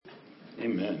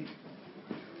Amen.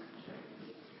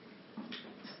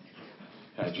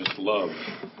 I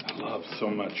love so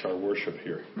much our worship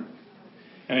here.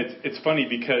 And it's funny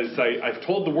because I've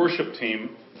told the worship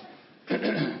team,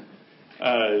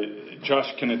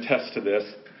 Josh can attest to this,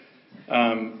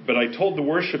 but I told the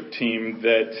worship team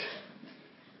that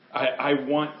I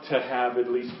want to have at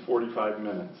least 45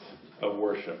 minutes of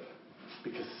worship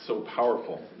because it's so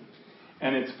powerful.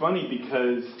 And it's funny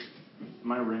because,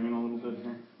 am I ringing a little bit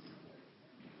here?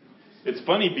 It's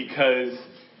funny because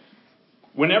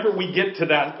whenever we get to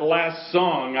that last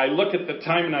song, I look at the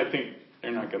time and I think,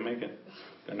 they're not going to make it.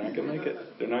 They're not going to make it.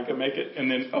 They're not going to make it. And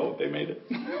then, they made it.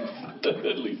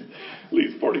 at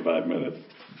least 45 minutes.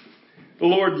 The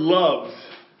Lord loves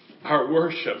our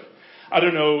worship. I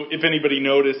don't know if anybody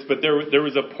noticed, but there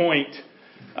was a point,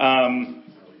 I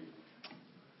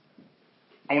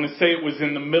want to say it was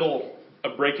in the middle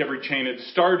of Break Every Chain. It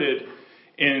started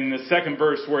in the second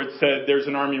verse where it said, there's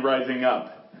an army rising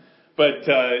up. But,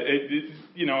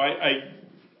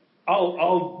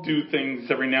 I'll do things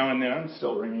every now and then. I'm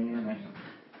still ringing, aren't I?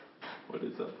 What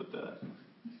is up with that?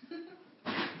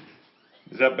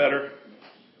 Is that better?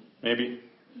 Maybe?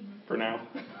 For now?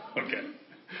 Okay.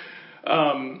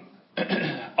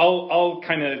 I'll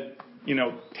kind of,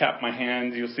 tap my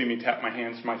hands. You'll see me tap my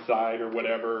hands to my side or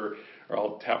whatever, or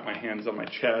I'll tap my hands on my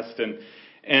chest.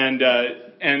 And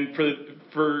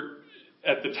for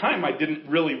at the time, I didn't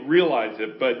really realize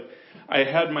it, but I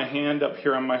had my hand up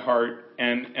here on my heart,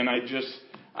 and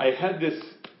I had this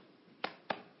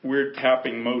weird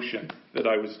tapping motion that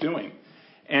I was doing.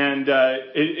 And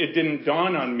it didn't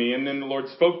dawn on me. And then the Lord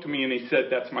spoke to me and he said,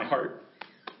 that's my heart.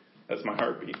 That's my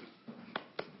heartbeat.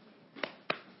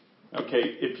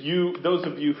 Okay, those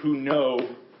of you who know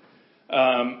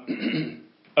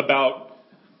about,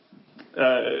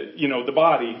 the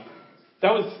body,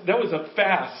 that was a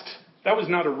fast. That was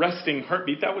not a resting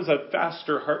heartbeat. That was a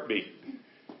faster heartbeat.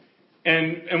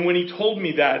 And when he told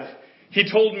me that, he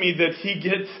told me that he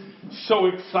gets so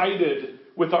excited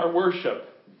with our worship.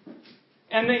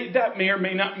 And that may or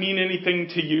may not mean anything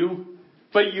to you,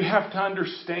 but you have to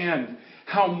understand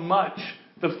how much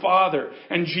the Father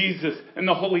and Jesus and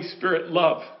the Holy Spirit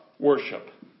love worship.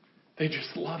 They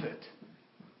just love it.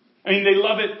 I mean, they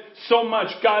love it so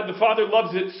much. God, the Father,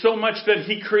 loves it so much that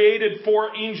he created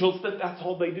 4 angels that's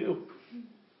all they do.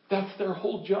 That's their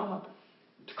whole job.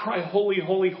 To cry, holy,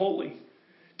 holy, holy.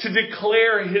 To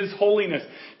declare his holiness.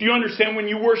 Do you understand? When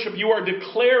you worship, you are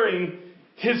declaring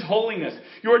his holiness.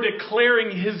 You are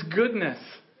declaring his goodness.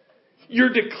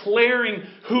 You're declaring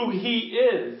who he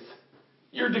is.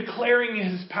 You're declaring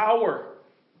his power.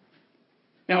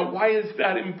 Now, why is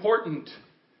that important?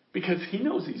 Because he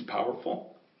knows he's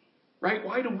powerful. Right?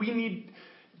 Why do we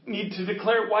need to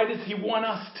declare it? Why does he want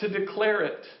us to declare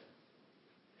it?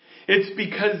 It's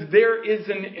because there is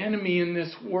an enemy in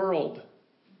this world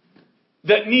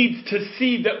that needs to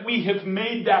see that we have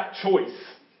made that choice.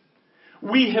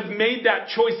 We have made that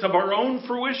choice of our own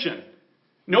fruition.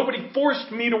 Nobody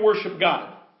forced me to worship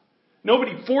God.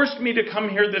 Nobody forced me to come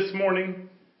here this morning.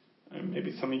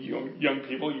 Maybe some of you young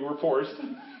people, you were forced.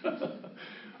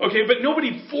 Okay, but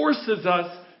nobody forces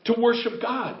us to worship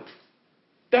God.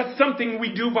 That's something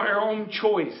we do by our own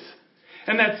choice.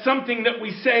 And that's something that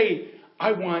we say,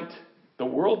 I want the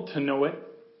world to know it,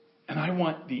 and I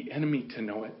want the enemy to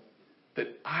know it, that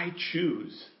I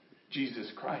choose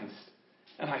Jesus Christ,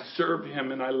 and I serve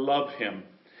him, and I love him.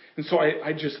 And so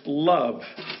I just love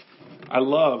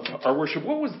our worship.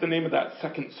 What was the name of that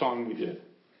second song we did?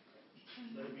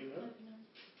 Let it be known.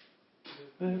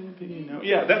 Let it be known.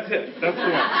 Yeah, that's it. That's the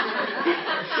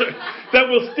one. That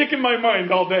will stick in my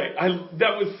mind all day.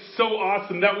 That was so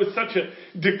awesome. That was such a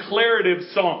declarative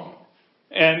song.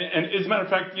 And as a matter of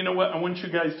fact, you know what? I want you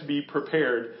guys to be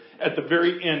prepared. At the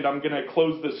very end, I'm going to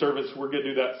close the service. We're going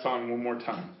to do that song one more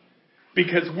time.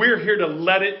 Because we're here to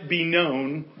let it be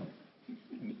known.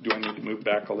 Do I need to move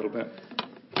back a little bit?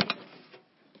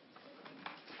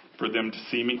 For them to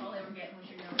see me?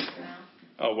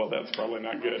 Oh, well, that's probably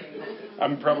not good.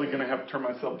 I'm probably going to have to turn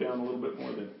myself down a little bit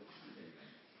more then.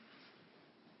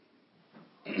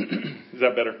 Is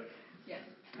that better? Yes.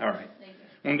 All right. Thank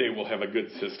you. One day we'll have a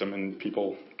good system and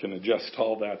people can adjust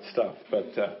all that stuff.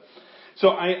 But so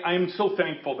I'm so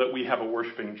thankful that we have a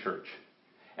worshiping church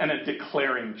and a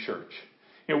declaring church.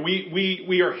 You know,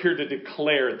 we are here to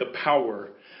declare the power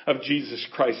of Jesus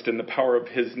Christ and the power of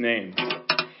his name.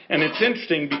 And it's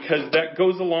interesting because that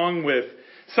goes along with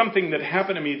something that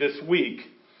happened to me this week.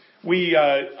 We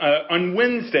on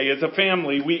Wednesday as a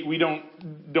family, we don't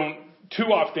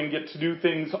too often get to do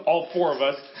things, all 4 of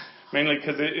us, mainly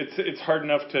because it's hard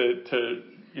enough to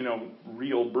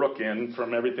reel Brooke in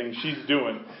from everything she's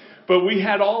doing. But we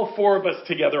had all four of us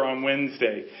together on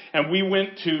Wednesday, and we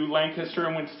went to Lancaster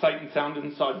and went to Sight and Sound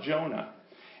and saw Jonah.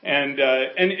 And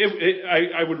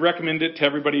I would recommend it to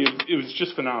everybody. It was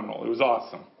just phenomenal. It was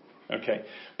awesome. Okay.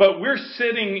 But we're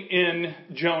sitting in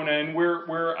Jonah, and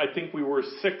I think we were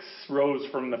 6 rows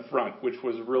from the front, which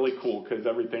was really cool because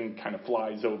everything kind of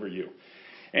flies over you.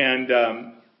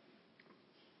 And,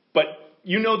 but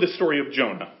you know the story of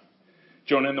Jonah.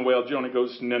 Jonah and the whale. Jonah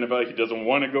goes to Nineveh. He doesn't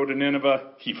want to go to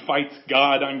Nineveh. He fights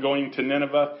God on going to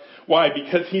Nineveh. Why?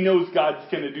 Because he knows God's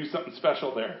going to do something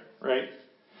special there, right?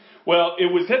 Well,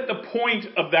 it was at the point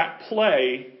of that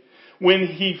play when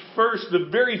the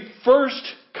very first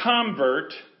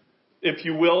convert, if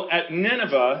you will, at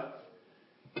Nineveh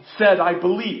said, I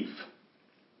believe.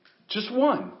 Just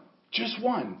one.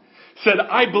 Said,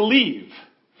 I believe.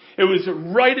 It was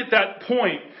right at that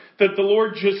point that the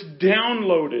Lord just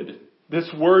downloaded this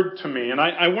word to me. And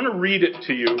I want to read it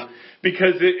to you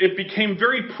because it became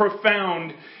very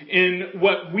profound in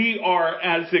what we are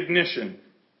as Ignition.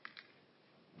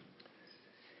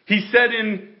 He said,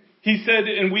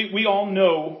 and we all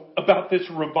know about this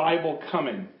revival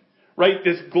coming, right?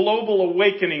 This global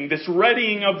awakening, this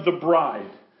readying of the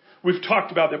bride. We've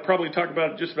talked about that, probably talk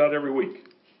about it just about every week,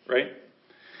 right?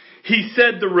 He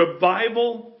said, the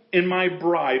revival in my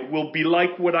bride will be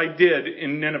like what I did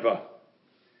in Nineveh.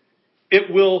 It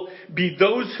will be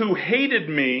those who hated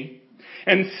me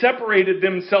and separated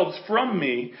themselves from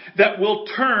me that will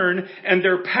turn, and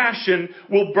their passion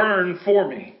will burn for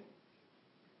me.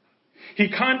 He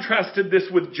contrasted this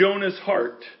with Jonah's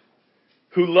heart,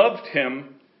 who loved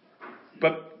him,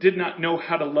 but did not know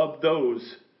how to love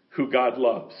those who God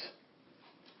loves.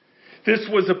 This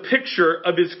was a picture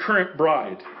of his current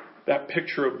bride, that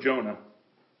picture of Jonah.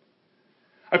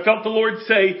 I felt the Lord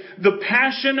say, the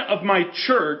passion of my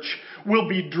church will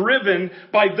be driven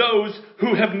by those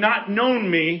who have not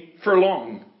known me for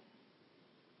long.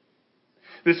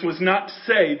 This was not to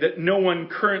say that no one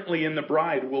currently in the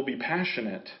bride will be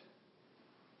passionate,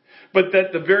 but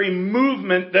that the very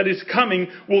movement that is coming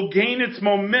will gain its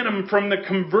momentum from the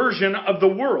conversion of the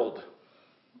world.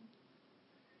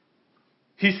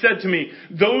 He said to me,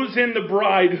 those in the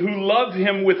bride who love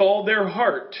him with all their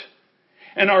heart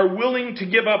and are willing to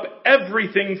give up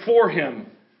everything for him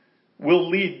will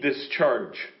lead this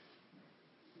charge.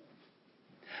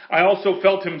 I also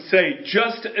felt him say,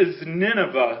 just as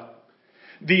Nineveh,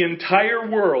 the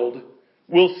entire world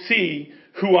will see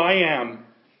who I am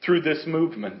through this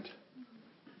movement.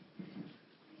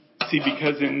 See,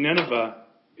 because in Nineveh,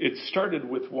 it started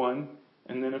with one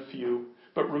and then a few.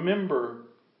 But remember,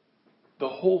 the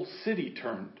whole city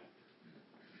turned.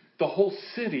 The whole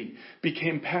city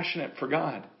became passionate for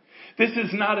God. This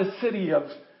is not a city of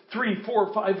 300,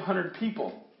 400, 500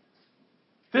 people.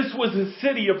 This was a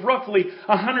city of roughly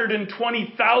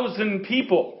 120,000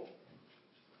 people.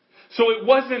 So it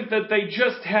wasn't that they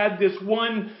just had this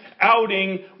one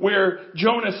outing where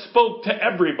Jonah spoke to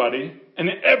everybody and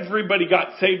everybody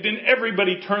got saved and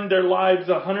everybody turned their lives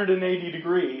 180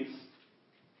 degrees.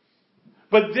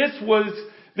 But this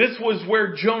was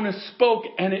where Jonah spoke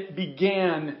and it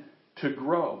began to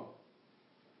grow.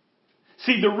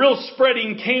 See, the real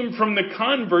spreading came from the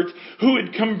converts who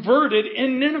had converted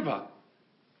in Nineveh.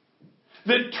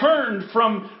 That turned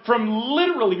from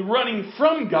literally running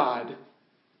from God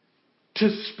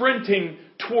to sprinting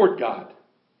toward God.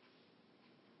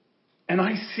 And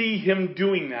I see him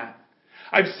doing that.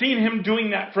 I've seen him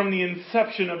doing that from the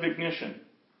inception of Ignition.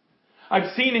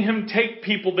 I've seen him take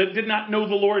people that did not know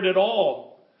the Lord at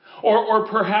all, or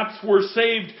perhaps were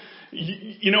saved,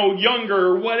 younger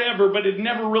or whatever, but had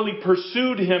never really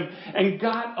pursued him and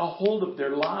got a hold of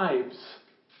their lives.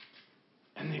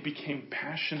 And they became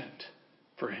passionate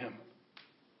for him.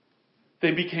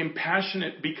 They became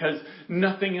passionate because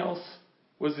nothing else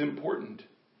was important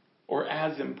or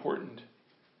as important.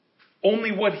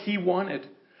 Only what he wanted.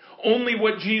 Only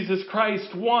what Jesus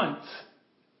Christ wants.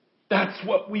 That's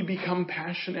what we become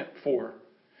passionate for.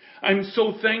 I'm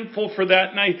so thankful for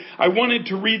that. And I wanted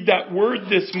to read that word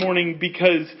this morning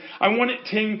because I want it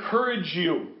to encourage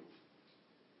you.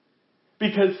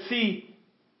 Because see,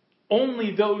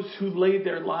 only those who lay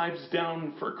their lives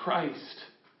down for Christ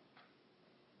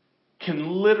can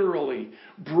literally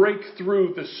break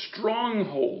through the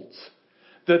strongholds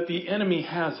that the enemy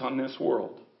has on this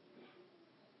world.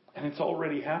 And it's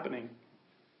already happening.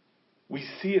 We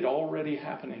see it already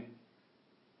happening.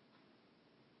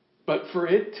 But for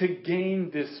it to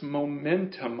gain this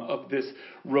momentum of this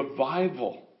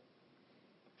revival,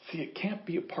 see, it can't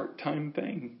be a part-time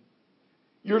thing.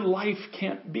 Your life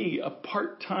can't be a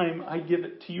part-time, I give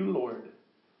it to you, Lord.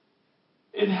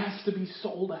 It has to be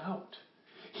sold out.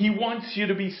 He wants you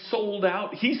to be sold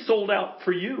out. He sold out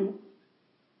for you.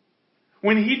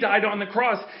 When He died on the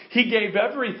cross, He gave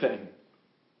everything.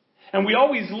 And we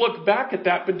always look back at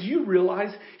that, but do you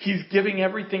realize He's giving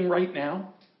everything right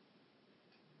now?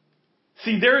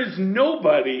 See, there is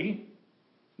nobody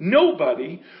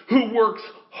who works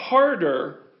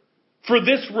harder for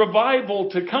this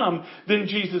revival to come than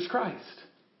Jesus Christ.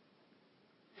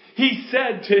 He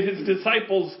said to His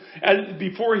disciples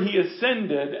before He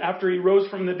ascended, after He rose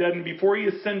from the dead and before He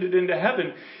ascended into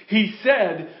heaven, He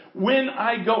said, when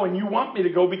I go, and you want me to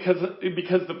go because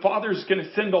the Father's going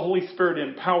to send the Holy Spirit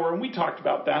in power. And we talked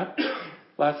about that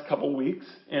last couple weeks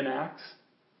in Acts.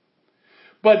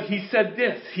 But He said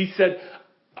this. He said,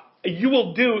 you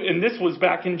will do, and this was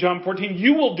back in John 14,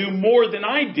 you will do more than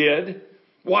I did.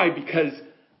 Why? Because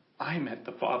I'm at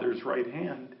the Father's right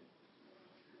hand.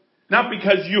 Not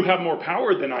because you have more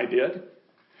power than I did,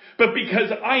 but because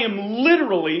I am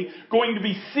literally going to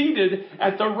be seated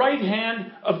at the right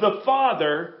hand of the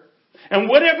Father, and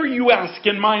whatever you ask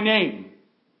in my name,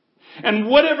 and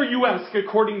whatever you ask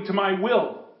according to my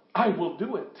will, I will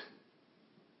do it.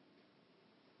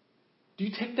 Do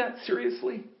you take that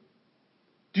seriously?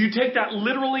 Do you take that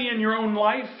literally in your own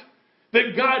life?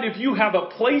 That God, if you have a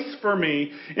place for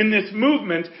me in this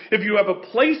movement, if you have a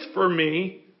place for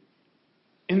me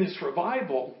in this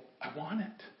revival, I want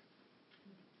it.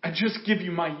 I just give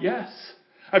you my yes.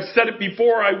 I've said it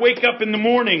before. I wake up in the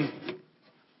morning,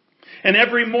 and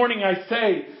every morning I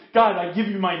say, God, I give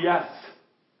you my yes.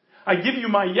 I give you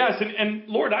my yes. And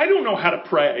Lord, I don't know how to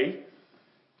pray.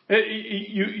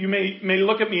 You may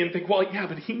look at me and think, well, yeah,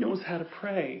 but He knows how to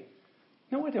pray.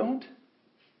 No, I don't.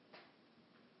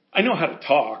 I know how to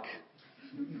talk.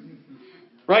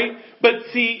 Right? But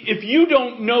see, if you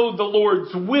don't know the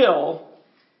Lord's will,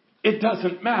 it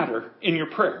doesn't matter in your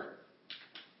prayer.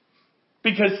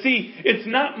 Because see, it's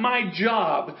not my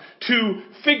job to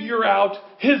figure out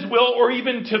His will or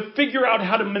even to figure out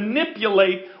how to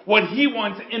manipulate what He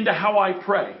wants into how I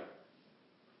pray.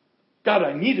 God,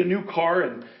 I need a new car,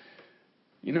 and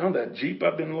you know, that Jeep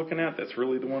I've been looking at, that's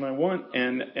really the one I want.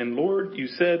 And Lord, you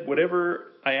said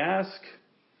whatever I ask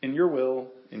in your will,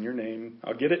 in your name,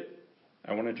 I'll get it.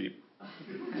 I want a Jeep.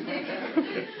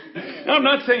 Now, I'm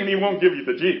not saying He won't give you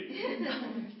the Jeep.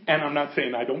 And I'm not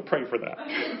saying I don't pray for that.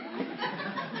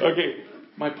 Okay,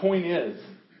 my point is,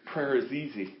 prayer is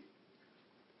easy.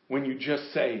 When you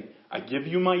just say, I give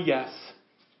you my yes,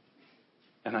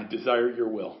 and I desire your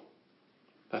will.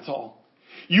 That's all.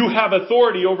 You have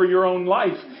authority over your own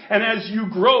life. And as you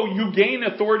grow, you gain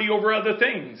authority over other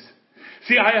things.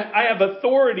 See, I have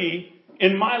authority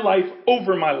in my life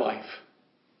over my life.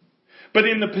 But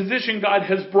in the position God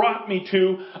has brought me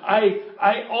to,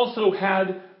 I also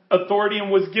had authority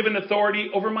and was given authority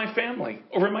over my family,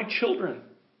 over my children.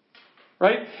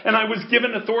 Right? And I was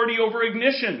given authority over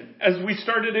Ignition as we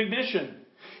started Ignition.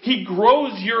 He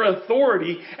grows your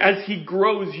authority as He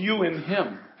grows you in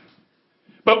Him.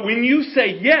 But when you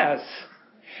say yes,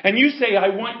 and you say, I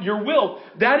want your will,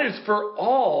 that is for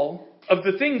all of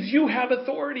the things you have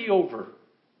authority over.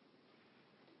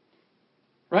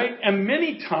 Right? And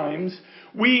many times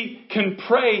we can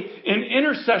pray in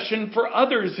intercession for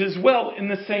others as well in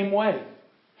the same way.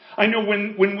 I know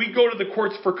when we go to the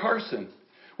courts for Carson,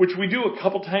 which we do a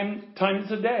couple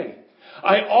times a day,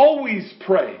 I always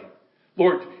pray,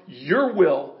 Lord, your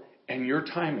will and your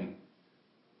timing.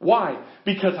 Why?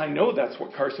 Because I know that's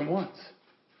what Carson wants.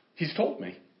 He's told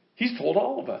me. He's told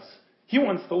all of us. He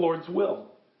wants the Lord's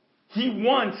will. He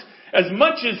wants, as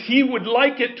much as he would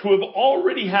like it to have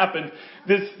already happened,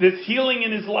 this healing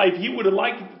in his life, he would have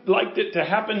liked it to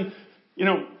happen,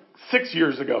 6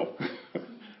 years ago.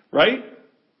 Right?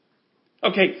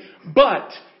 Okay,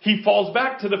 but he falls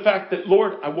back to the fact that,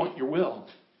 Lord, I want your will.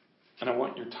 And I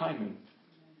want your timing.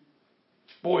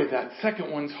 Boy, that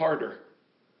second one's harder.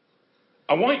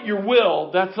 I want your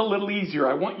will, that's a little easier.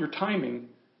 I want your timing,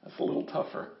 that's a little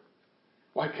tougher.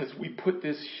 Why? Because we put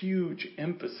this huge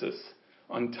emphasis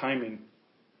on timing.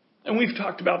 And we've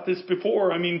talked about this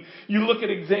before. I mean, you look at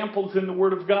examples in the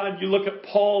Word of God. You look at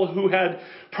Paul, who had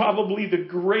probably the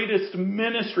greatest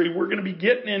ministry. We're going to be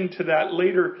getting into that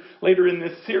later in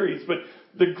this series. But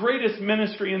the greatest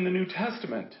ministry in the New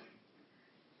Testament.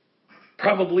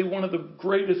 Probably one of the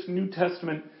greatest New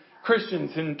Testament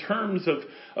Christians in terms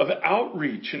of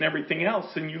outreach and everything else.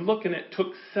 And you look and it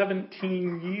took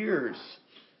 17 years.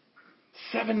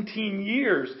 17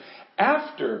 years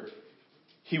after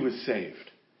he was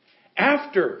saved.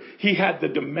 After he had the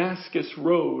Damascus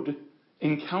Road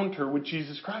encounter with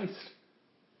Jesus Christ.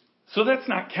 So that's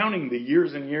not counting the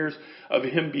years and years of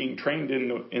him being trained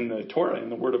in the Torah, in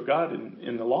the Word of God,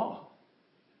 in the law.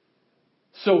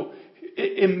 So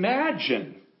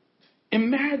imagine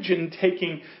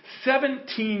taking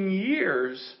 17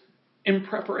 years in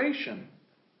preparation.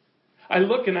 I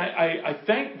look and I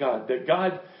thank God that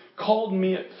God called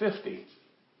me at 50.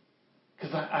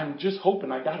 Because I'm just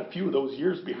hoping I got a few of those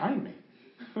years behind me.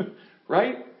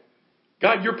 Right?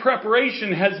 God, your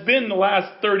preparation has been the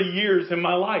last 30 years in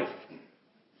my life.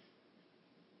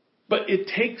 But it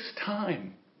takes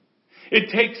time.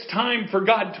 It takes time for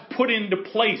God to put into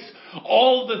place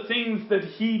all the things that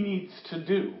He needs to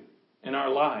do in our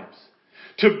lives.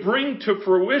 To bring to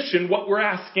fruition what we're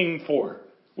asking for,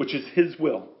 which is His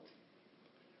will.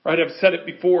 Right? I've said it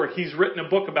before. He's written a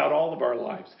book about all of our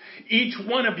lives. Each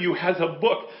one of you has a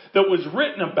book that was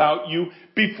written about you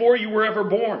before you were ever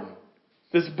born.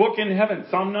 This book in heaven,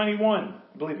 Psalm 91.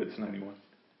 I believe it's 91.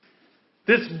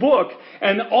 This book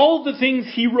and all the things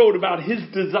He wrote about His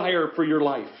desire for your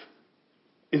life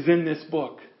is in this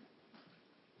book.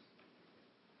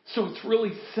 So it's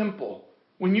really simple.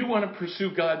 When you want to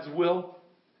pursue God's will,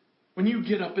 when you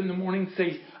get up in the morning,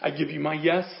 say, I give you my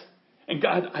yes. And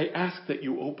God, I ask that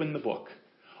you open the book.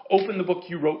 Open the book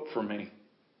you wrote for me.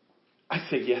 I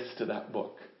say yes to that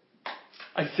book.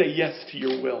 I say yes to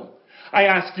your will. I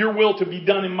ask your will to be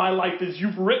done in my life as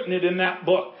you've written it in that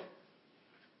book.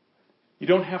 You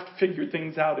don't have to figure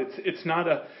things out. It's not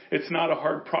a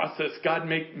hard process. God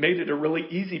made it a really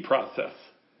easy process.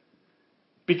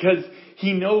 Because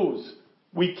He knows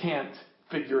we can't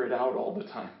figure it out all the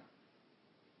time.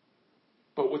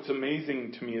 But what's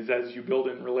amazing to me is as you build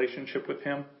in relationship with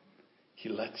Him, He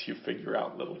lets you figure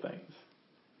out little things.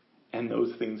 And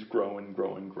those things grow and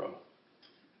grow and grow.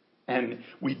 And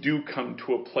we do come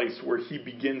to a place where He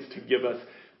begins to give us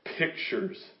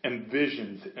pictures and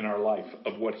visions in our life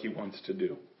of what He wants to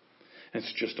do. And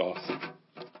it's just awesome.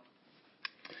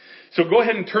 So go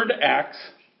ahead and turn to Acts.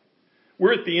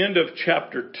 We're at the end of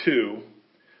chapter 2.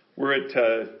 We're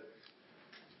at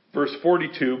verse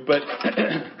 42. But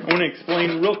I want to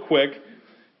explain real quick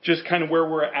just kind of where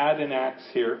we're at in Acts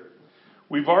here.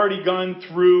 We've already gone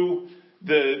through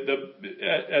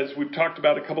as we've talked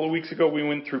about a couple of weeks ago, we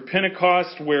went through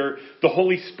Pentecost where the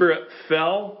Holy Spirit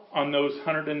fell on those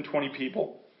 120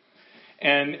 people.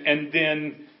 And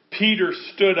then Peter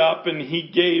stood up and he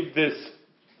gave this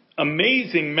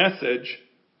amazing message,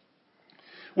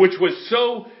 which was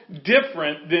so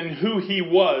different than who he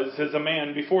was as a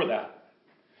man before that.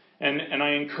 And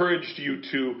I encouraged you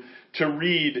to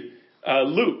read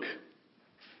Luke.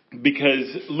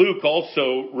 Because Luke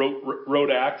also wrote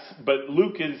Acts, but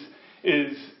Luke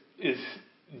is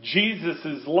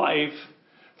Jesus' life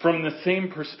from the same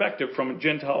perspective, from a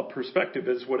Gentile perspective,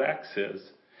 as what Acts is.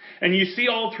 And you see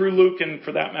all through Luke, and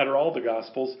for that matter, all the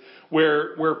Gospels,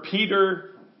 where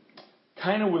Peter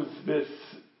kind of was this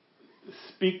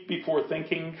speak before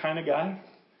thinking kind of guy,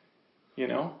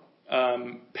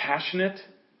 passionate,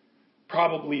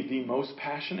 probably the most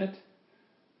passionate,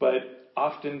 but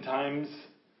oftentimes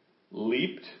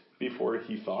leaped before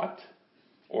he thought,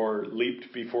 or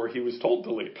leaped before he was told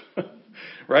to leap.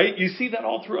 Right? You see that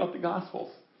all throughout the Gospels.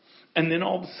 And then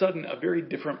all of a sudden, a very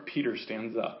different Peter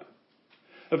stands up.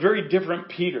 A very different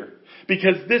Peter.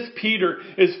 Because this Peter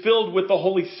is filled with the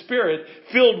Holy Spirit,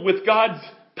 filled with God's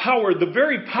power, the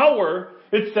very power,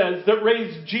 it says, that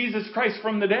raised Jesus Christ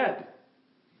from the dead.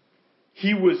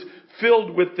 He was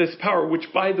filled with this power,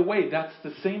 which, by the way, that's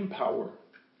the same power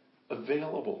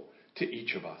available to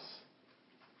each of us.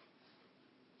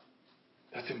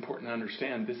 That's important to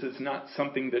understand. This is not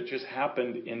something that just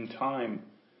happened in time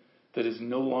that is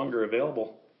no longer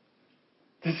available.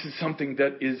 This is something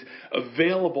that is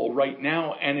available right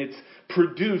now, and it's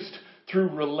produced through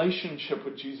relationship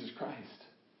with Jesus Christ.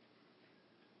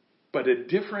 But a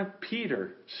different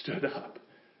Peter stood up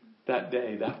that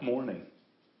day, that morning.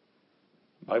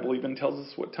 The Bible even tells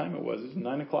us what time it was. It was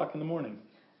 9 o'clock in the morning.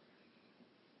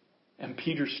 And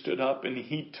Peter stood up and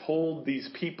he told these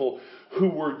people who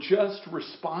were just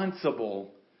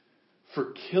responsible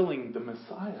for killing the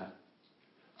Messiah,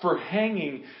 for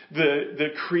hanging the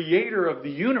creator of the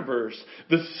universe,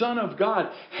 the Son of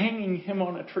God, hanging him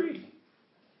on a tree.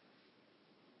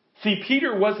 See,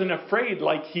 Peter wasn't afraid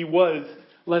like he was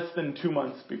less than 2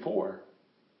 months before.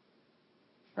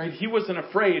 Right? He wasn't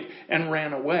afraid and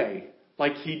ran away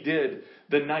like he did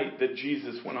the night that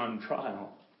Jesus went on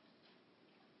trial.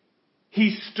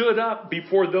 He stood up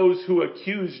before those who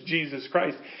accused Jesus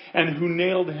Christ and who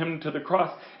nailed him to the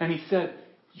cross. And he said,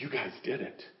 you guys did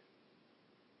it.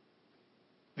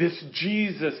 This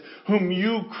Jesus whom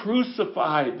you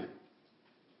crucified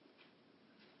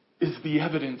is the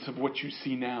evidence of what you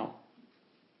see now.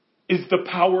 Is the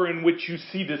power in which you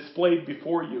see displayed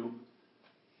before you.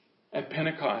 at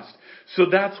Pentecost. So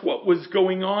that's what was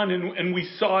going on. And we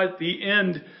saw at the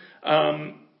end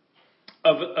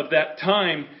of that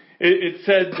time, it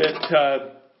said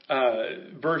that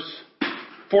verse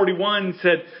 41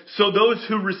 said, "So those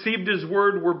who received his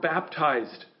word were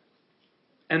baptized.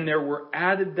 And there were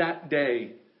added that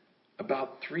day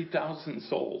about 3,000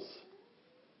 souls."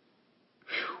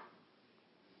 Whew.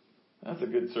 That's a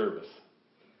good service.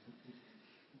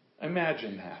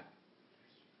 Imagine that.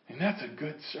 And that's a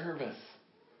good service.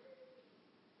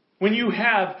 When you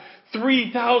have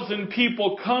 3,000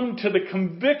 people come to the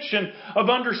conviction of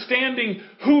understanding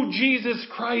who Jesus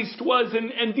Christ was,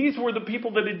 and these were the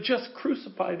people that had just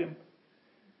crucified him.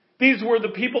 These were the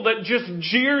people that just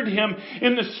jeered him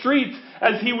in the streets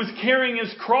as he was carrying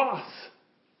his cross.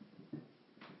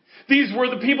 These were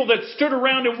the people that stood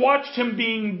around and watched him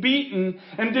being beaten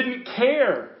and didn't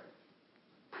care.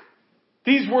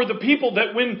 These were the people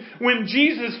that when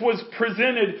Jesus was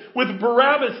presented with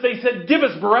Barabbas, they said, "Give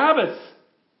us Barabbas,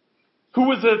 who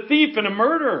was a thief and a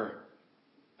murderer."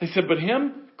 They said, "But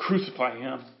him, crucify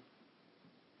him,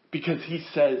 because he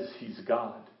says he's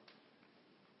God.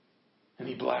 And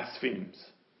he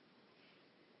blasphemes."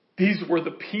 These were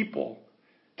the people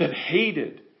that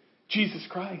hated Jesus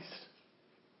Christ.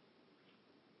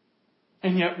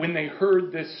 And yet when they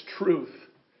heard this truth,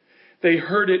 they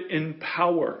heard it in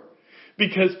power.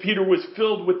 Because Peter was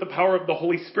filled with the power of the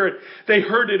Holy Spirit. They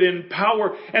heard it in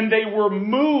power and they were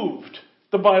moved,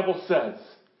 the Bible says.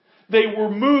 They were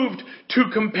moved to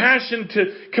compassion,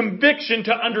 to conviction,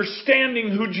 to understanding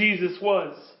who Jesus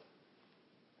was.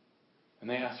 And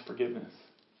they asked forgiveness.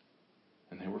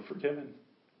 And they were forgiven.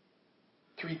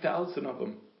 3,000 of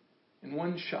them in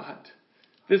one shot.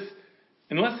 This,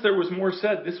 unless there was more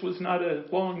said, this was not a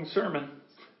long sermon.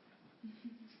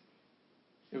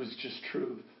 It was just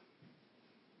truth.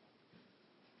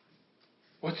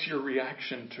 What's your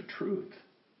reaction to truth?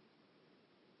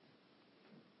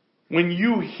 When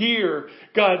you hear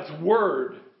God's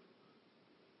word,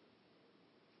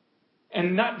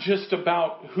 and not just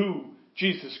about who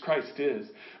Jesus Christ is,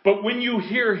 but when you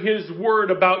hear his word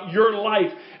about your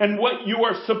life and what you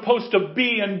are supposed to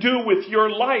be and do with your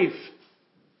life,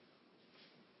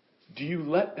 do you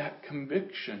let that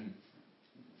conviction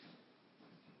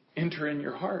enter in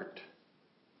your heart?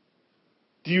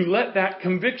 Do you let that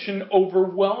conviction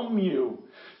overwhelm you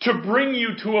to bring you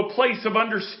to a place of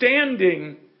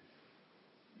understanding?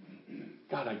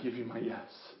 God, I give you my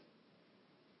yes.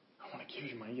 I want to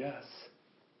give you my yes.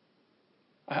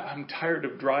 I'm tired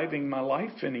of driving my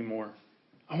life anymore.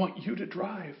 I want you to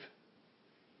drive.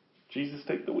 Jesus,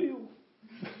 take the wheel.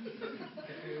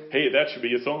 Hey, that should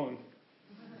be a song.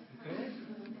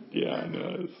 Yeah, I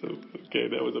know. So, okay,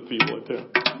 that was a feeble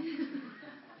attempt.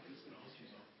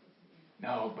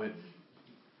 No, but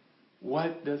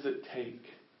what does it take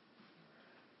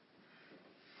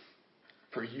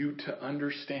for you to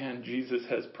understand Jesus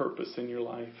has purpose in your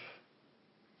life?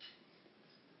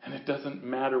 And it doesn't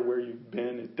matter where you've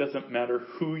been. It doesn't matter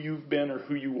who you've been or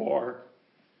who you are.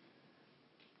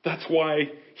 That's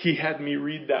why he had me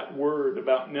read that word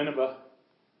about Nineveh.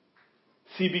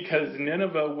 See, because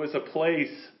Nineveh was a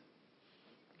place,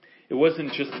 it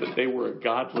wasn't just that they were a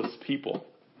godless people.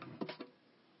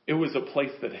 It was a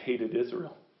place that hated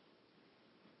Israel.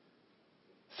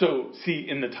 So, see,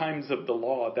 in the times of the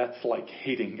law, that's like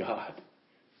hating God.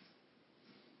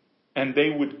 And they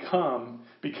would come,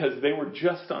 because they were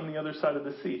just on the other side of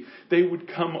the sea, they would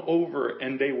come over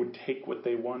and they would take what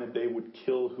they wanted. They would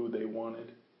kill who they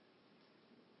wanted.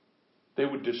 They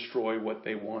would destroy what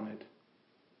they wanted.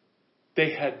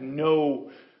 They had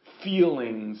no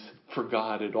feelings for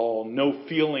God at all. No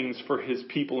feelings for his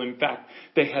people. In fact,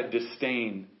 they had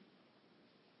disdain.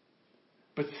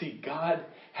 But see, God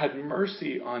had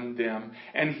mercy on them,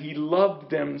 and he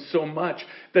loved them so much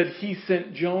that he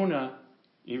sent Jonah,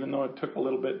 even though it took a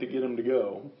little bit to get him to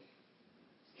go.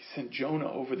 He sent Jonah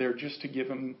over there just to give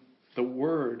him the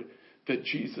word that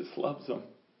Jesus loves them.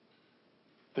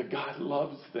 That God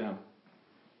loves them.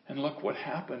 And look what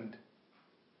happened.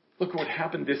 Look what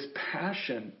happened. This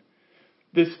passion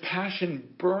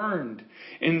burned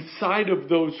inside of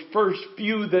those first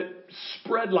few that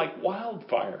spread like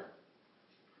wildfire.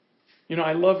 You know,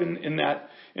 I love in that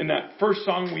first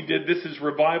song we did, This is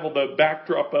Revival, the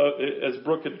backdrop, as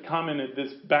Brooke had commented,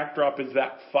 this backdrop is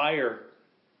that fire.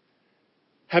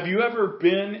 Have you ever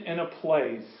been in a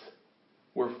place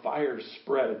where fire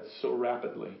spread so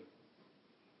rapidly?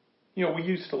 You know, we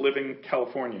used to live in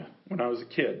California when I was a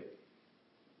kid.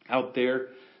 Out there,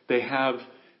 they have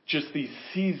just these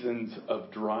seasons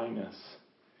of dryness.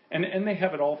 And they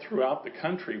have it all throughout the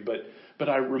country, but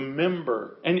I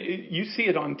remember, and you see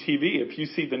it on TV. If you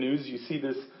see the news, you see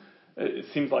this It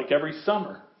seems like every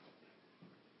summer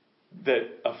that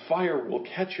a fire will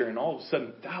catch here and all of a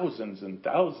sudden thousands and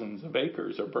thousands of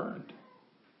acres are burned.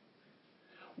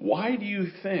 Why do you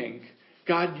think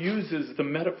God uses the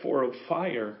metaphor of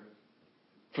fire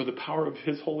for the power of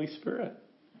His Holy Spirit?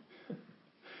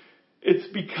 It's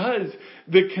because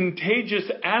the contagious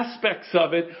aspects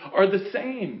of it are the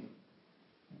same.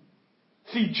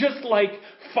 See, just like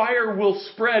fire will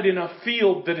spread in a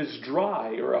field that is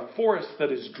dry or a forest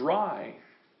that is dry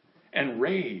and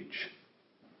rage,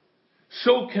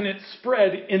 so can it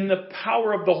spread in the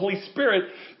power of the Holy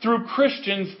Spirit through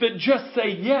Christians that just say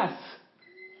yes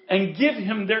and give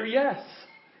Him their yes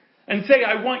and say,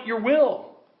 I want your will.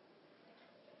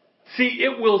 See,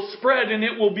 it will spread and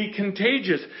it will be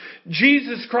contagious.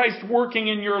 Jesus Christ working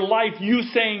in your life, you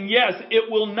saying yes,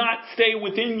 it will not stay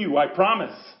within you, I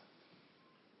promise.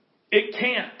 It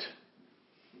can't.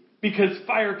 Because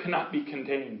fire cannot be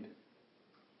contained.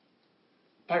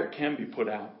 Fire can be put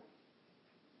out.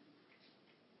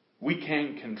 We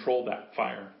can control that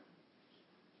fire.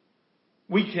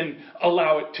 We can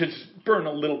allow it to burn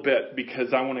a little bit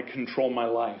because I want to control my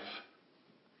life.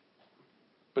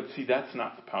 But see, that's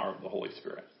not the power of the Holy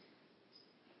Spirit.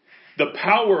 The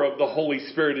power of the Holy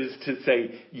Spirit is to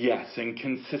say yes and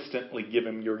consistently give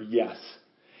Him your yes.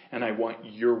 And I want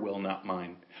your will, not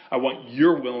mine. I want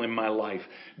your will in my life.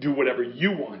 Do whatever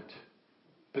you want.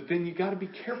 But then you got to be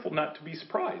careful not to be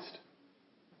surprised.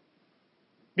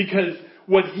 Because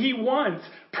what He wants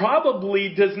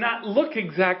probably does not look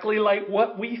exactly like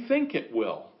what we think it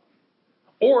will.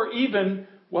 Or even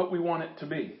what we want it to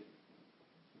be.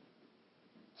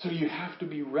 So you have to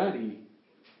be ready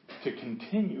to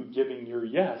continue giving your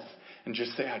yes and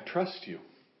just say, I trust you.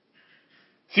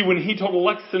 See, when He told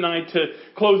Alexa and I to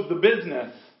close the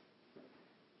business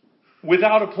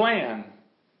without a plan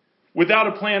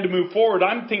to move forward,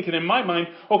 I'm thinking in my mind,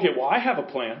 okay, well, I have a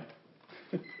plan.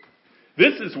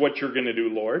 This is what you're going to do,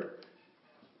 Lord.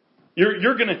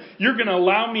 You're going to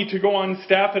allow me to go on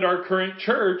staff at our current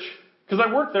church because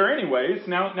I work there anyways.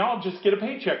 Now I'll just get a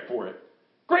paycheck for it.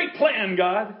 Great plan,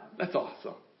 God. That's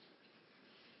awesome.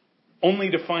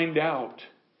 Only to find out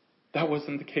that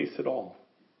wasn't the case at all.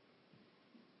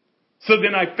 So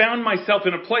then I found myself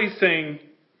in a place saying,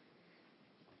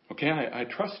 okay, I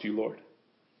trust you, Lord.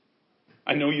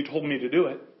 I know you told me to do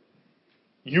it.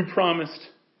 You promised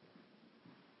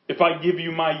if I give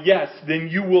you my yes, then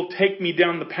you will take me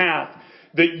down the path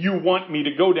that you want me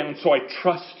to go down. So I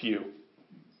trust you.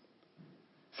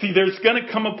 See, there's going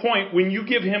to come a point when you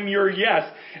give Him your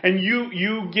yes and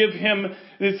you give Him,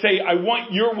 say, I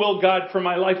want your will, God, for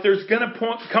my life. There's going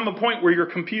to come a point where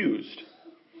you're confused.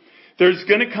 There's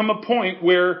going to come a point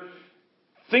where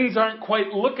things aren't quite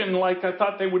looking like I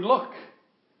thought they would look.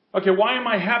 Okay, why am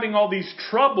I having all these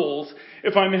troubles?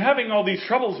 If I'm having all these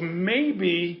troubles,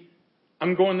 maybe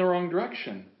I'm going the wrong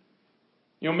direction.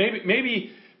 You know,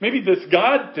 maybe this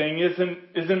God thing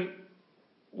isn't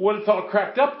what it's all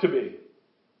cracked up to be.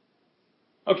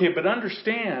 Okay, but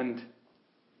understand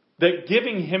that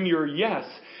giving Him your yes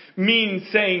means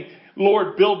saying,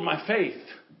 Lord, build my faith.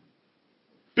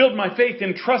 Build my faith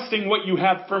in trusting what you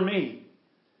have for me.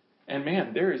 And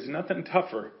man, there is nothing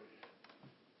tougher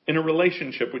in a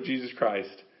relationship with Jesus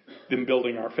Christ than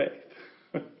building our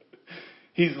faith.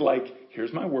 He's like,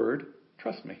 here's my word,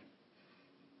 trust me.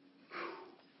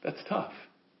 That's tough.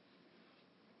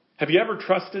 Have you ever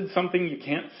trusted something you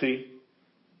can't see?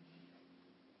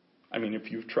 I mean,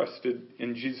 if you've trusted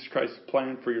in Jesus Christ's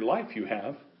plan for your life, you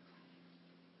have.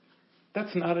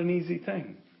 That's not an easy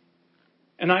thing.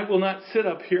 And I will not sit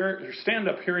up here or stand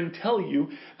up here and tell you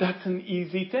that's an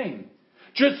easy thing.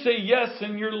 Just say yes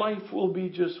and your life will be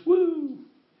just woo.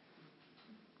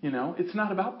 You know, it's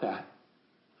not about that.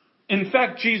 In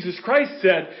fact, Jesus Christ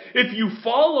said, if you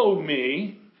follow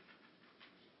me,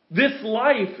 this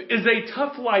life is a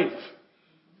tough life.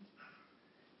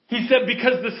 He said,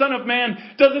 because the Son of Man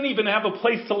doesn't even have a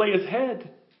place to lay His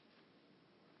head.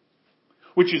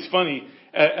 Which is funny,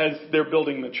 as they're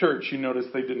building the church, you notice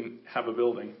they didn't have a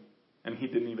building. And He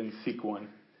didn't even seek one.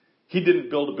 He didn't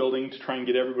build a building to try and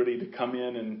get everybody to come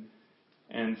in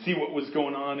and see what was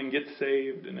going on and get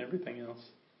saved and everything else.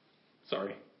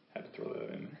 Sorry, had to throw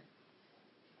that in there.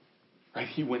 Right?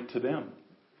 He went to them.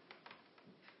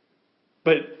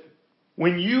 But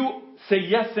when you say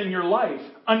yes in your life,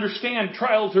 understand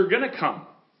trials are going to come.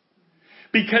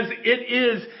 Because it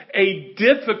is a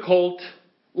difficult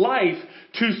life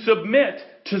to submit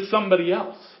to somebody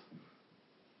else.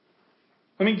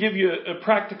 Let me give you a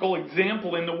practical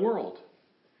example in the world.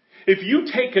 If you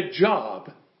take a job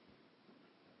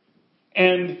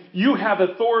And you have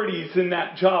authorities in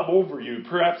that job over you.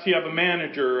 Perhaps you have a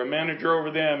manager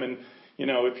over them. And,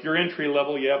 if you're entry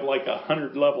level, you have like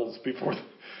 100 levels before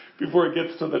it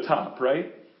gets to the top,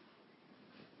 right?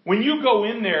 When you go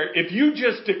in there, if you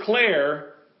just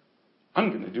declare, I'm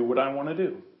going to do what I want to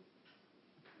do.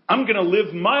 I'm going to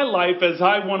live my life as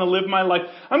I want to live my life.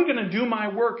 I'm going to do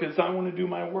my work as I want to do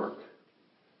my work.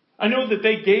 I know that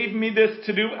they gave me this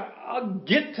to do. I'll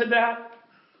get to that.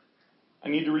 I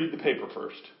need to read the paper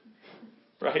first,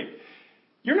 right?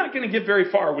 You're not going to get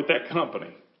very far with that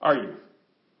company, are you?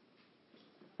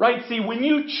 Right? See, when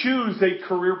you choose a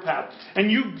career path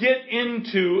and you get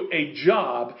into a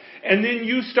job and then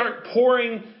you start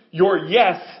pouring your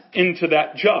yes into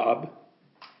that job,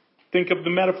 think of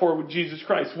the metaphor with Jesus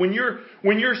Christ. When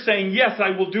you're saying, yes,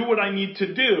 I will do what I need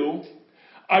to do,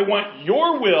 I want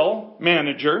your will,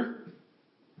 manager,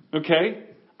 okay?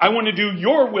 I want to do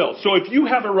your will. So if you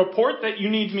have a report that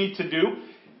you need me to do,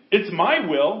 it's my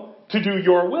will to do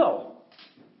your will.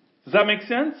 Does that make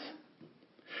sense?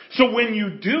 So when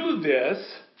you do this,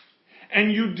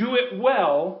 and you do it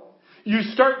well, you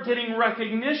start getting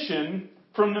recognition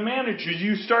from the managers.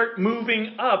 You start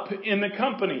moving up in the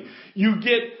company. You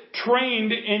get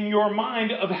trained in your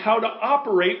mind of how to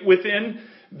operate within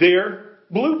their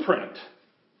blueprint,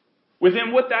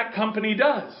 within what that company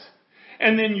does.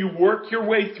 And then you work your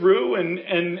way through and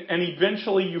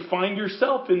eventually you find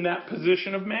yourself in that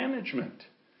position of management.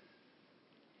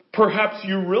 Perhaps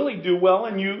you really do well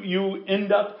and you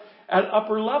end up at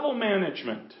upper level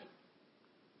management.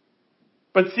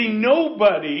 But see,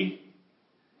 nobody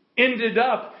ended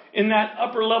up in that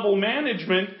upper level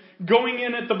management going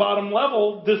in at the bottom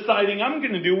level deciding I'm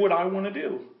going to do what I want to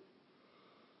do.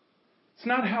 It's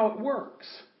not how it works.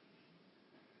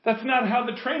 That's not how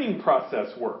the training process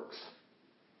works.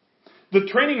 The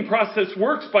training process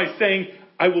works by saying,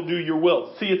 I will do your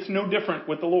will. See, it's no different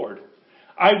with the Lord.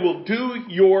 I will do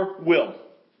your will.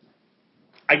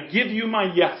 I give you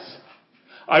my yes.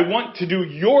 I want to do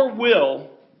your will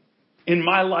in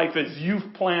my life as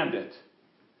you've planned it.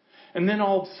 And then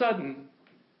all of a sudden,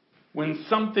 when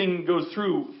something goes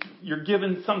through, you're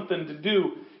given something to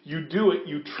do, you do it,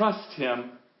 you trust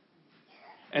Him,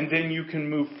 and then you can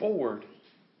move forward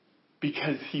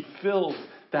because He fills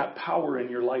that power in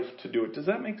your life to do it. Does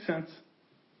that make sense?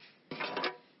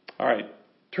 All right.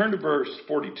 Turn to verse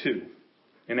 42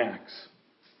 in Acts.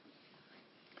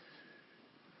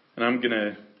 And I'm going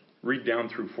to read down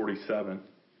through 47.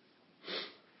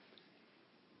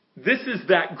 This is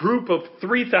that group of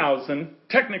 3,000,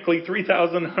 technically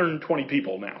 3,120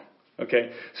 people now.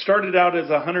 Okay. Started out as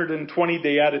 120.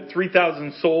 They added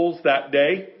 3,000 souls that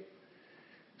day.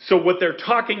 So what they're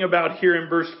talking about here in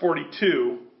verse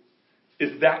 42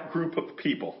 is that group of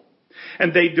people.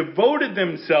 And they devoted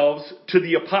themselves to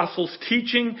the apostles'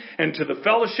 teaching and to the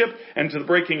fellowship and to the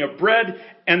breaking of bread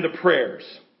and the prayers.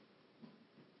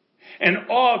 And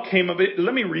awe came of it.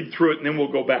 Let me read through it and then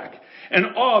we'll go back. And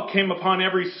awe came upon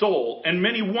every soul, and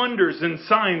many wonders and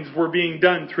signs were being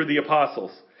done through the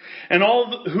apostles. And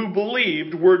all who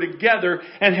believed were together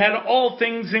and had all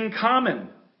things in common.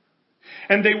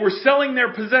 And they were selling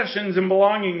their possessions and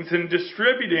belongings and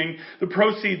distributing the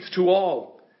proceeds to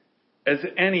all, as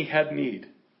any had need.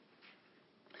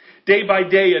 Day by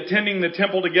day, attending the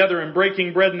temple together and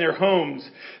breaking bread in their homes,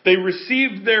 they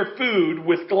received their food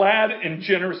with glad and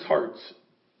generous hearts,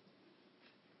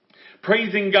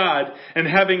 praising God and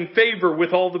having favor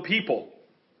with all the people.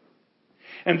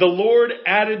 And the Lord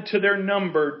added to their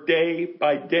number day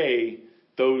by day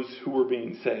those who were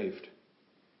being saved.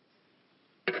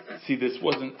 See, this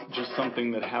wasn't just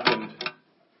something that happened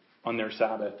on their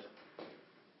Sabbath,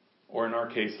 or in our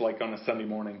case, like on a Sunday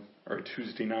morning or a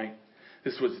Tuesday night.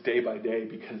 This was day by day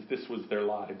because this was their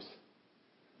lives.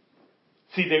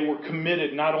 See, they were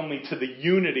committed not only to the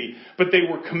unity, but they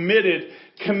were committed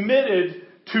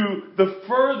to the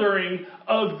furthering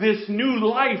of this new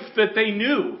life that they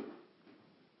knew.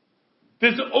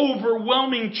 This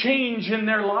overwhelming change in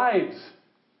their lives.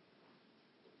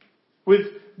 With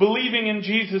believing in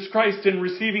Jesus Christ and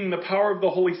receiving the power of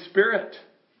the Holy Spirit.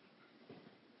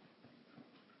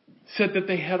 Said that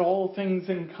they had all things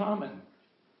in common.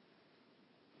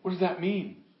 What does that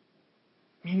mean?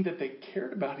 It means that they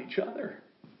cared about each other.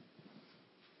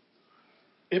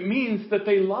 It means that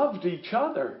they loved each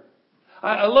other.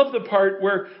 I love the part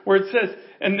where it says,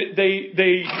 and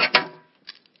they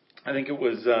I think it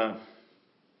was,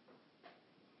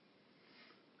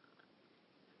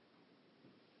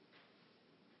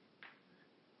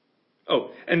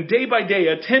 and day by day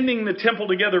attending the temple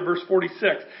together, verse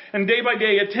 46. And day by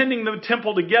day attending the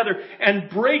temple together and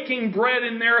breaking bread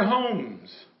in their homes.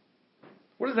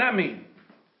 What does that mean?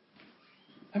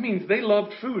 That means they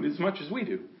loved food as much as we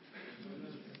do.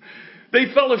 They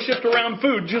fellowshipped around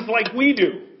food just like we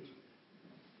do.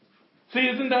 See,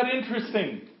 isn't that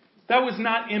interesting? That was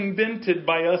not invented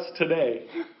by us today.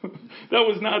 That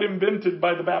was not invented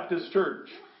by the Baptist Church.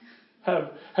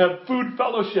 Have food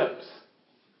fellowships.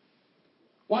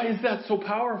 Why is that so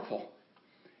powerful?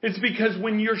 It's because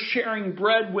when you're sharing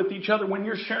bread with each other, when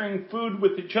you're sharing food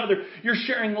with each other, you're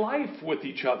sharing life with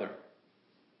each other.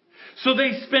 So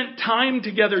they spent time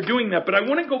together doing that. But I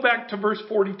want to go back to verse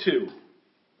 42.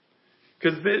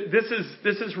 Because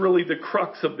this is really the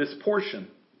crux of this portion.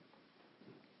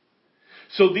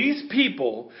 So these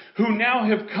people who now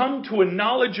have come to a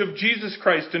knowledge of Jesus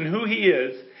Christ and who He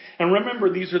is, and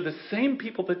remember, these are the same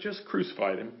people that just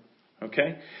crucified Him. Okay?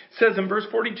 It says in verse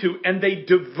 42, and they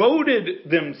devoted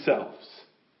themselves.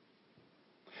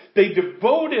 They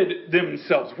devoted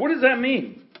themselves. What does that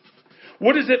mean?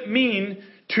 What does it mean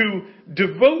to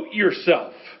devote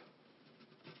yourself?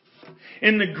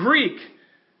 In the Greek,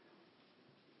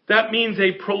 that means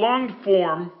a prolonged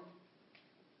form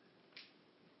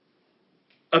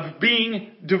of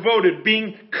being devoted,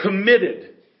 being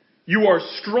committed. You are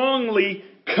strongly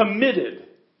committed.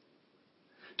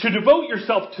 To devote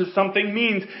yourself to something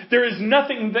means there is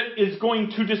nothing that is going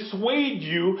to dissuade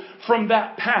you from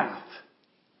that path.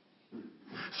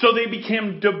 So they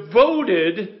became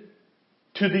devoted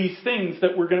to these things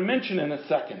that we're going to mention in a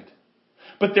second.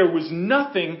 But there was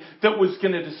nothing that was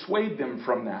going to dissuade them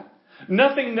from that.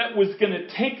 Nothing that was going to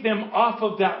take them off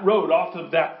of that road, off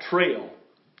of that trail.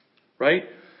 Right?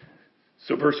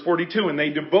 So verse 42, and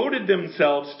they devoted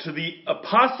themselves to the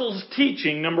apostles'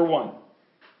 teaching, number one.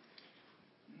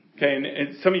 Okay,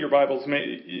 and some of your Bibles,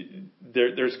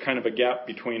 there's kind of a gap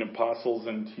between apostles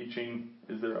and teaching.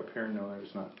 Is there up here? No,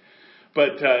 there's not.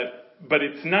 But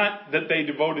it's not that they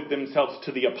devoted themselves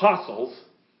to the apostles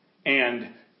and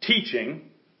teaching.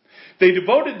 They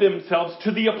devoted themselves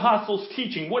to the apostles'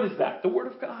 teaching. What is that? The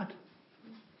Word of God.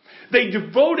 They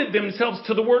devoted themselves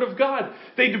to the Word of God.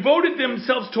 They devoted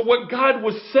themselves to what God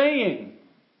was saying.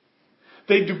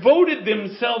 They devoted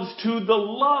themselves to the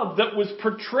love that was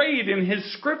portrayed in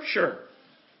His Scripture.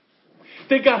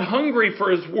 They got hungry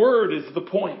for His Word is the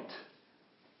point.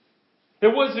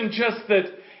 It wasn't just that,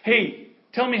 hey,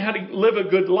 tell me how to live a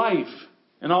good life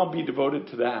and I'll be devoted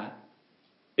to that.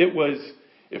 It was,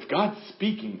 if God's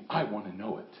speaking, I want to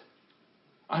know it.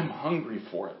 I'm hungry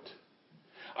for it.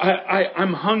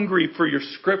 I'm hungry for your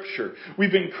Scripture.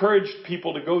 We've encouraged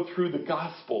people to go through the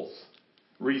Gospels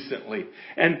recently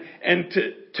and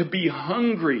to be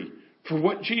hungry for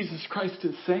what Jesus Christ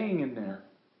is saying in there.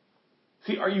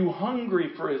 See, are you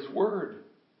hungry for His Word?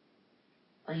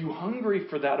 Are you hungry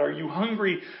for that? Are you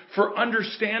hungry for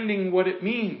understanding what it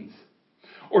means?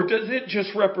 Or does it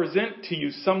just represent to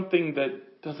you something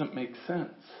that doesn't make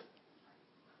sense?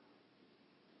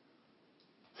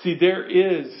 See, there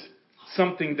is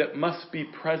something that must be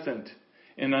present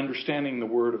in understanding the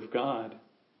Word of God.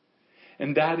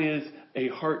 And that is a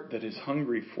heart that is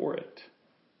hungry for it.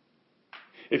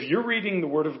 If you're reading the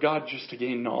Word of God just to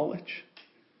gain knowledge,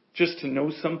 just to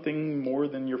know something more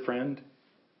than your friend,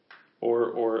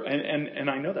 and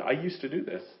I know that I used to do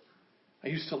this. I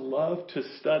used to love to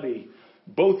study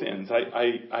both ends.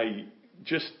 I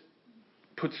just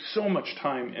put so much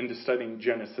time into studying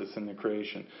Genesis and the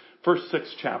creation. First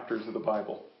 6 chapters of the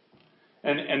Bible.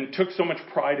 And took so much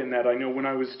pride in that. I know when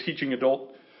I was teaching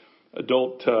adult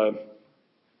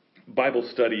Bible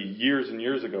study years and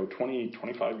years ago,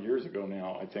 25 years ago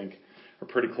now, I think, or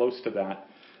pretty close to that.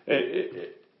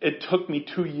 It took me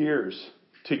 2 years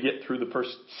to get through the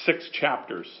first 6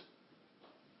 chapters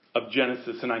of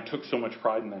Genesis, and I took so much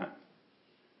pride in that.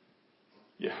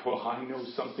 Yeah, well, I know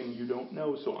something you don't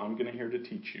know, so I'm going to here to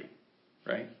teach you,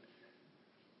 right?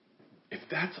 If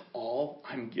that's all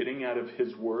I'm getting out of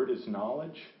His Word is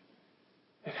knowledge,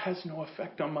 it has no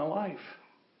effect on my life.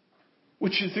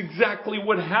 Which is exactly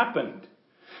what happened.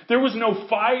 There was no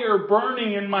fire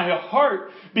burning in my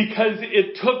heart because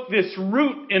it took this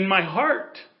root in my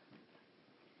heart.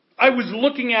 I was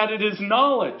looking at it as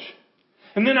knowledge.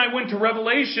 And then I went to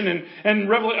Revelation and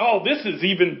Revelation, oh, this is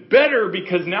even better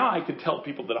because now I could tell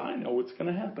people that I know what's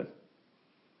going to happen.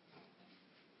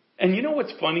 And you know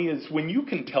what's funny is when you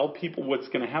can tell people what's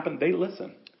going to happen, they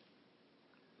listen.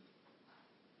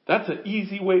 That's an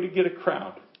easy way to get a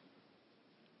crowd.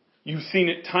 You've seen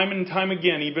it time and time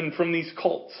again, even from these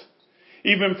cults.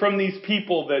 Even from these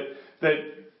people that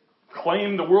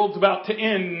claim the world's about to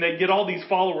end and they get all these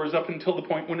followers up until the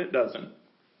point when it doesn't.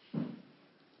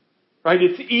 Right?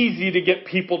 It's easy to get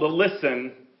people to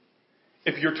listen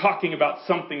if you're talking about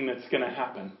something that's going to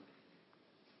happen.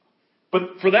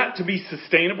 But for that to be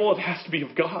sustainable, it has to be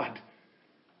of God.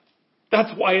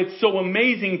 That's why it's so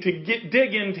amazing to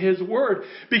dig into His Word,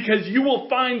 because you will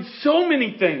find so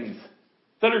many things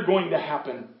that are going to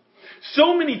happen.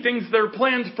 So many things that are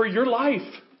planned for your life.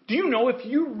 Do you know if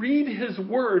you read His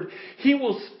Word, He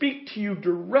will speak to you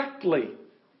directly,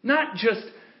 not just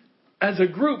as a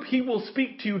group. He will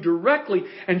speak to you directly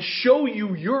and show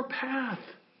you your path.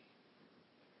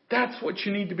 That's what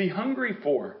you need to be hungry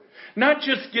for. Not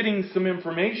just getting some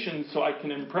information so I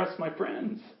can impress my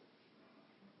friends.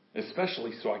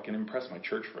 Especially so I can impress my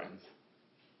church friends.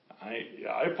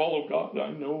 I follow God.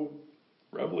 I know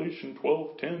Revelation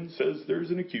 12:10 says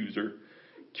there's an accuser.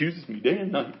 Accuses me day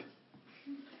and night.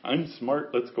 I'm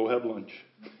smart. Let's go have lunch.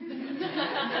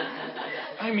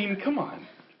 I mean, come on.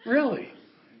 Really?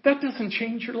 That doesn't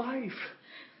change your life.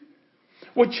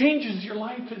 What changes your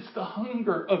life is the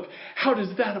hunger of how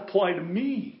does that apply to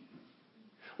me?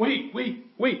 Wait.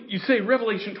 You say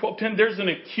Revelation 12:10, there's an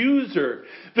accuser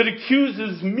that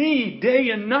accuses me day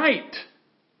and night.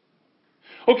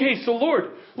 Okay, so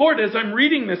Lord, as I'm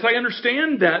reading this, I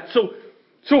understand that.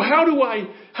 So how do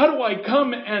I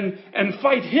come and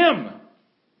fight him?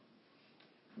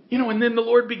 And then the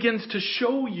Lord begins to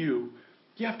show you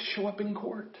have to show up in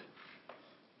court.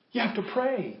 You have to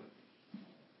pray.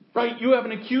 Right? You have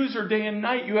an accuser day and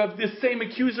night. You have this same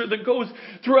accuser that goes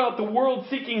throughout the world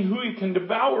seeking who he can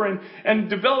devour and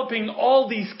developing all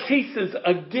these cases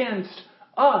against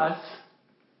us.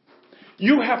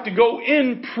 You have to go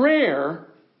in prayer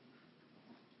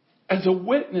as a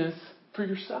witness for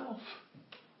yourself.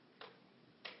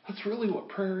 That's really what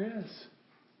prayer is.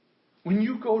 When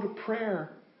you go to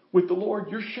prayer with the Lord,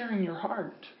 you're sharing your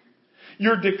heart.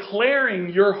 You're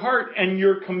declaring your heart and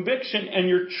your conviction and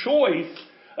your choice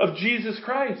of Jesus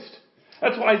Christ.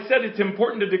 That's why I said it's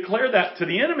important to declare that to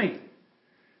the enemy.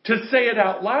 To say it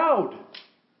out loud.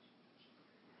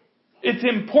 It's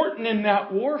important in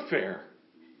that warfare.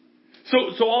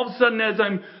 So all of a sudden, as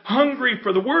I'm hungry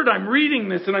for the Word, I'm reading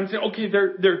this and I'm saying, okay,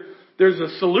 there's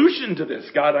a solution to this,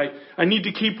 God. I need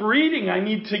to keep reading. I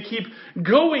need to keep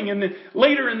going. And then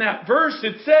later in that verse,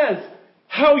 it says,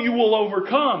 how you will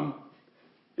overcome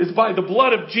is by the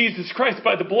blood of Jesus Christ,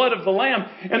 by the blood of the Lamb,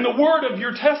 and the word of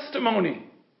your testimony.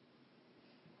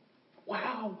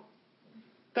 Wow.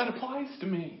 That applies to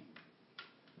me.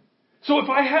 So if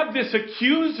I have this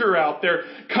accuser out there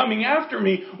coming after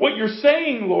me, what you're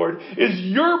saying, Lord, is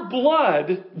your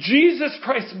blood, Jesus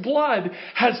Christ's blood,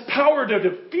 has power to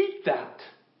defeat that.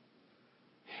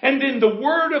 And then the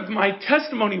word of my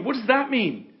testimony, what does that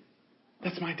mean?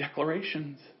 That's my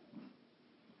declarations.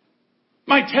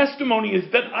 My testimony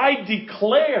is that I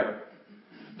declare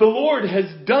the Lord has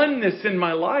done this in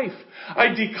my life. I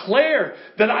declare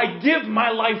that I give my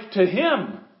life to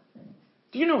Him.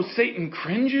 Do you know Satan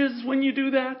cringes when you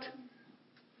do that?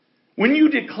 When you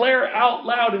declare out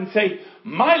loud and say,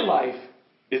 my life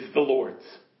is the Lord's.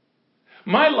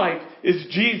 My life is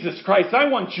Jesus Christ. I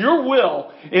want your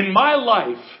will in my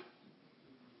life.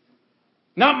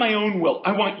 Not my own will.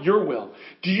 I want your will.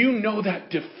 Do you know that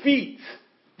defeats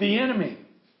the enemy?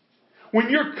 When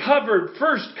you're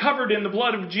first covered in the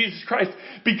blood of Jesus Christ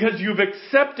because you've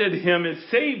accepted Him as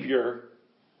Savior,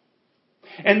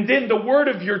 and then the word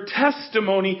of your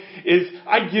testimony is,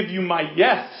 I give you my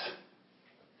yes,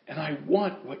 and I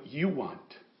want what you want.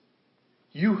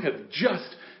 You have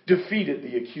just defeated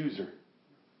the accuser,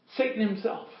 Satan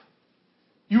himself.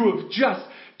 You have just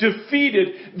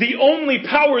defeated the only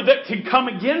power that can come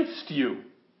against you.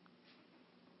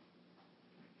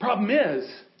 Problem is,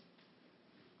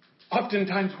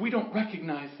 oftentimes we don't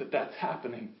recognize that that's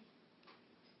happening.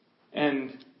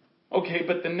 And, okay,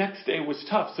 but the next day was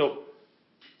tough.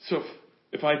 So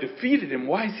if I defeated him,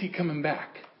 why is he coming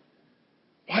back?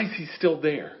 Why is he still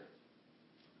there?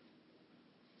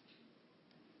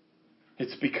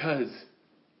 It's because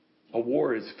a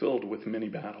war is filled with many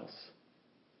battles.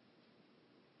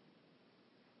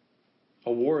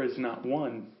 A war is not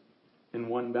won in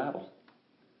one battle.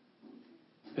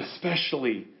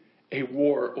 Especially a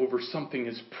war over something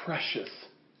as precious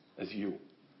as you.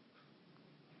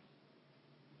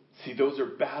 See, those are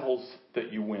battles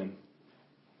that you win.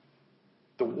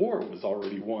 The war was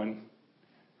already won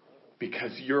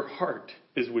because your heart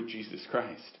is with Jesus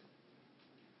Christ.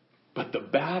 But the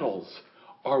battles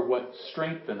are what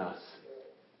strengthen us.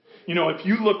 If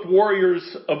you look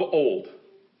warriors of old,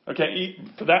 okay,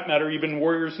 for that matter, even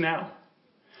warriors now.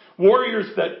 Warriors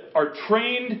that are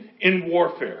trained in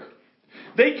warfare.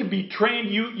 They could be trained.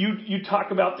 You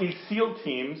talk about these SEAL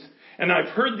teams, and I've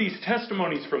heard these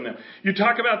testimonies from them. You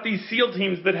talk about these SEAL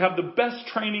teams that have the best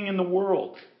training in the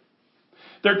world.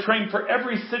 They're trained for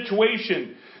every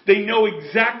situation. They know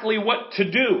exactly what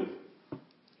to do.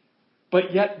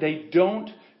 But yet they don't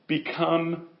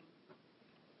become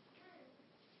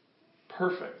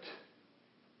perfect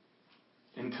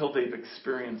until they've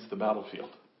experienced the battlefield.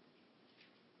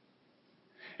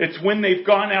 It's when they've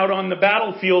gone out on the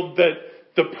battlefield that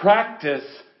the practice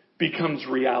becomes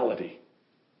reality.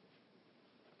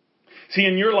 See,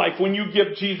 in your life, when you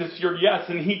give Jesus your yes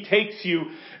and He takes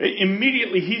you,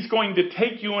 immediately He's going to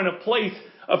take you in a place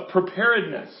of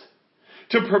preparedness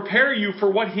to prepare you for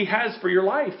what He has for your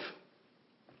life.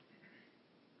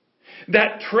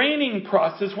 That training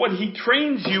process, what He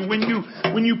trains you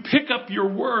when you pick up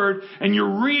your Word and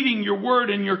you're reading your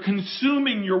Word and you're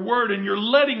consuming your Word and you're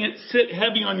letting it sit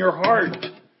heavy on your heart,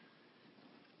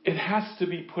 it has to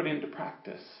be put into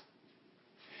practice.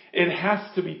 It has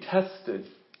to be tested.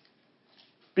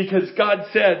 Because God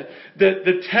said that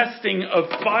the testing of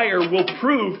fire will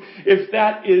prove if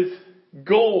that is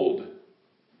gold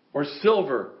or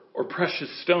silver or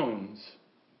precious stones,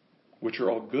 which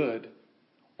are all good,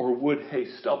 or wood, hay,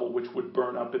 stubble, which would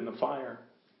burn up in the fire.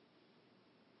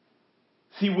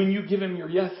 See, when you give Him your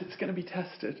yes, it's going to be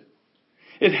tested.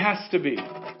 It has to be.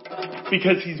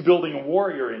 Because He's building a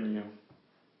warrior in you.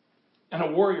 And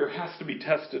a warrior has to be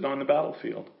tested on the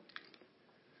battlefield.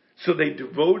 So they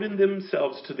devoted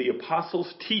themselves to the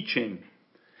apostles' teaching.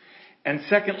 And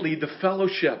secondly, the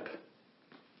fellowship.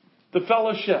 The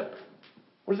fellowship.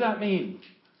 What does that mean?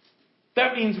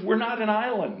 That means we're not an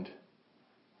island.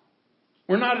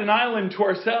 We're not an island to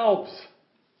ourselves.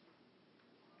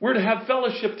 We're to have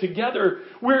fellowship together.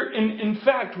 In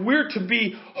fact, we're to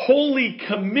be wholly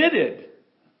committed.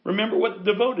 Remember what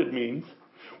devoted means.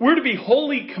 We're to be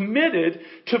wholly committed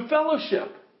to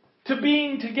fellowship, to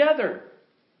being together.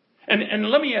 And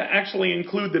let me actually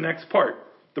include the next part,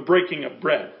 the breaking of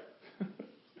bread.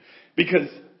 Because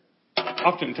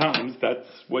oftentimes that's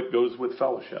what goes with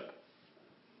fellowship.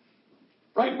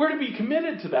 Right? We're to be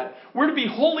committed to that. We're to be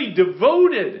wholly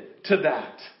devoted to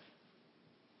that.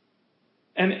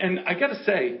 And I got to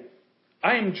say,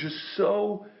 I am just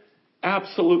so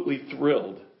absolutely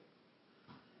thrilled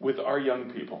with our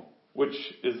young people, which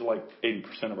is like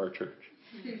 80% of our church.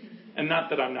 And not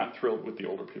that I'm not thrilled with the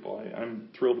older people. I'm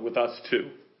thrilled with us too.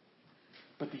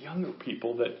 But the younger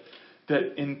people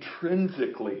that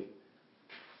intrinsically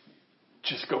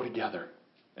just go together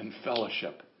and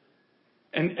fellowship.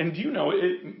 And do you know,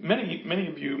 many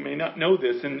of you may not know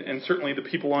this, and certainly the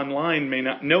people online may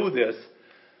not know this,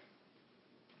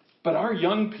 but our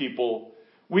young people,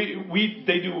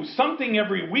 they do something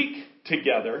every week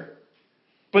together,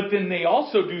 but then they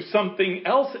also do something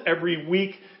else every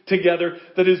week together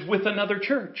that is with another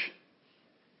church.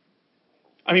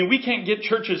 I mean, we can't get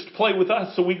churches to play with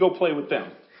us, so we go play with them.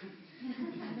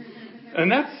 And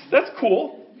that's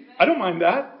cool. I don't mind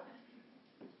that.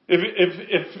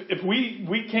 If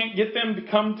we can't get them to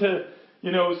come to,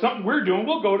 something we're doing,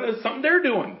 we'll go to something they're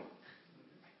doing.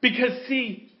 Because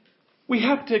see, we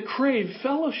have to crave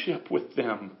fellowship with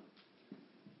them.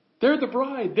 They're the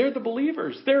bride. They're the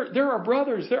believers. They're our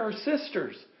brothers. They're our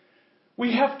sisters.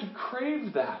 We have to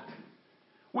crave that.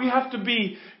 We have to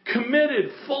be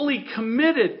committed, fully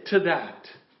committed to that.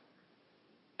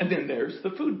 And then there's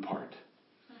the food part.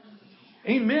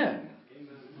 Amen.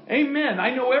 Amen.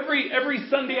 I know every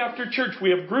Sunday after church we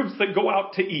have groups that go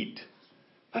out to eat.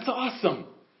 That's awesome.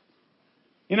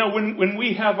 When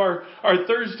we have our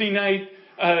Thursday night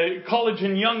college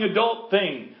and young adult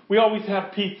thing, we always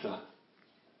have pizza.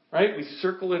 Right? We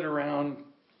circle it around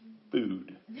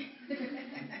food.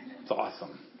 It's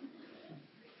awesome.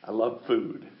 I love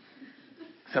food.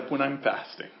 Except when I'm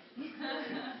fasting.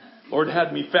 Lord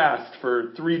had me fast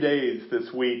for 3 days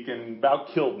this week and about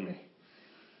killed me.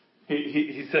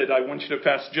 He said, I want you to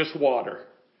fast just water.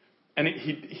 And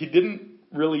he didn't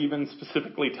really even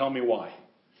specifically tell me why.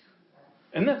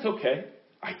 And that's okay.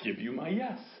 I give you my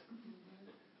yes.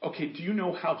 Okay, do you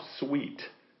know how sweet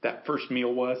that first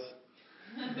meal was?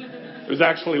 It was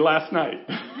actually last night,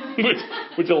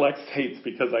 which Alexis hates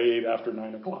because I ate after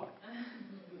 9 o'clock.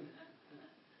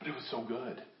 But it was so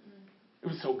good. It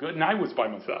was so good. And I was by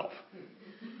myself.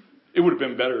 It would have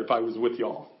been better if I was with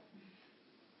y'all.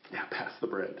 Yeah, pass the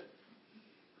bread.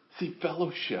 See,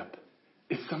 fellowship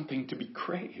is something to be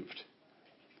craved.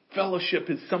 Fellowship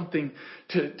is something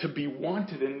to be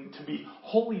wanted and to be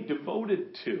wholly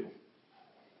devoted to.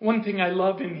 One thing I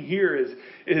love in here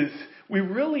is we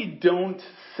really don't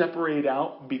separate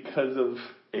out because of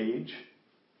age.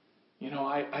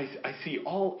 I see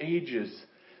all ages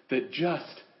that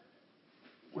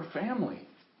we're family.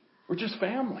 We're just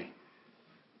family.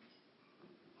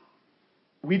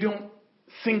 We don't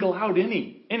single out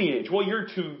any age. Well, you're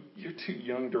too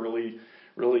young to really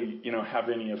have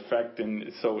any effect.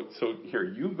 And so here,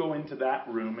 you go into that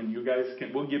room and you guys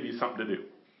we'll give you something to do.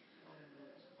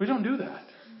 We don't do that.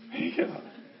 Yeah.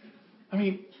 I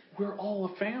mean, we're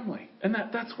all a family. And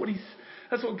that's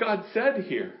what God said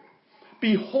here.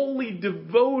 Be wholly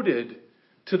devoted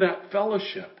to that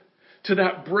fellowship, to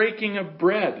that breaking of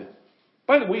bread.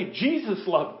 By the way, Jesus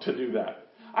loved to do that.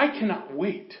 I cannot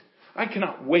wait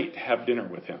to have dinner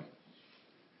with him.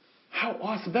 How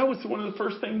awesome. That was one of the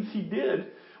first things he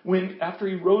did after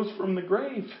he rose from the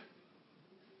grave.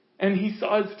 And he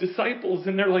saw his disciples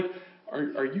and they're like,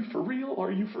 are you for real?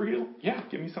 Are you for real? Yeah,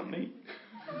 give me something to eat.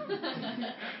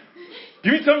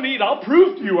 Give me something to eat. I'll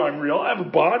prove to you I'm real. I have a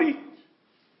body.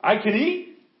 I can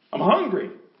eat. I'm hungry.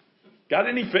 Got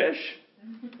any fish?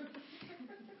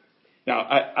 Now,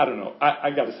 I don't know.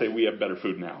 I got to say we have better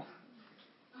food now.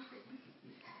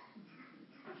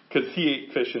 Because he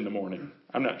ate fish in the morning.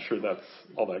 I'm not sure that's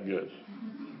all that good.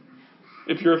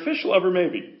 If you're a fish lover,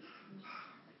 maybe.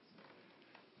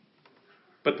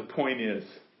 But the point is,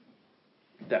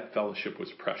 that fellowship was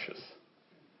precious.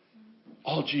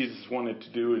 All Jesus wanted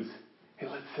to do is, hey,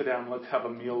 let's sit down, let's have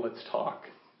a meal, let's talk.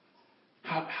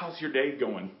 How's your day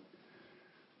going?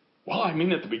 Well, I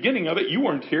mean, at the beginning of it, you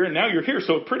weren't here, and now you're here,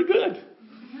 so pretty good.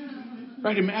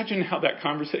 Right? Imagine how that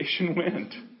conversation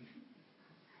went.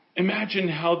 Imagine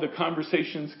how the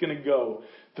conversation's going to go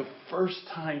the first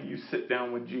time you sit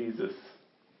down with Jesus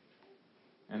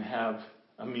and have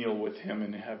a meal with him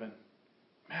in heaven.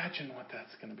 Imagine what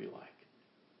that's going to be like.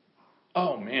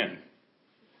 Oh, man.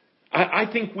 I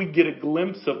think we get a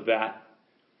glimpse of that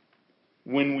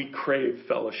when we crave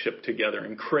fellowship together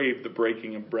and crave the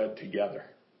breaking of bread together.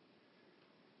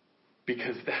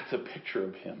 Because that's a picture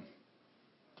of him.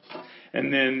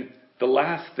 And then the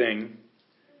last thing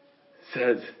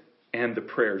says, and the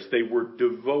prayers. They were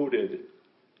devoted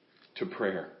to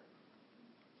prayer.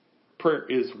 Prayer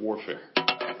is warfare.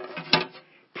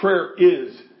 Prayer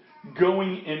is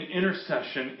going in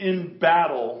intercession, in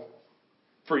battle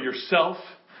for yourself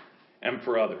and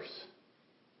for others.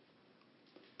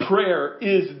 Prayer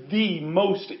is the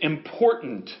most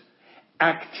important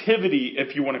activity,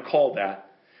 if you want to call that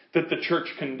the church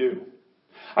can do.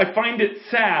 I find it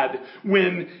sad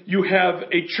when you have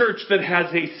a church that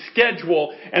has a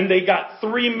schedule and they got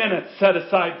 3 minutes set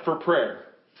aside for prayer.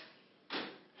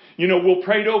 You know, we'll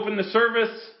pray to open the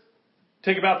service,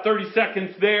 take about 30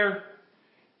 seconds there,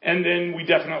 and then we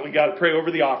definitely got to pray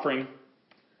over the offering.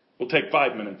 We'll take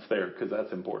 5 minutes there because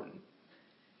that's important.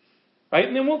 Right?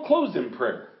 And then we'll close in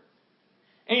prayer.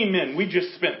 Amen. We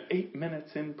just spent 8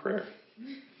 minutes in prayer.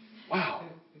 Wow.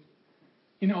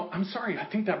 You know, I'm sorry. I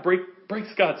think that breaks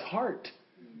God's heart.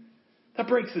 That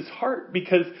breaks his heart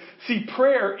because, see,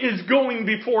 prayer is going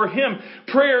before him.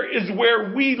 Prayer is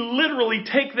where we literally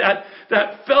take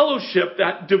that fellowship,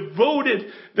 that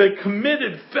devoted, the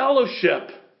committed fellowship,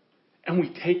 and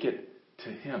we take it to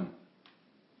him.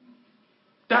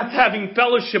 That's having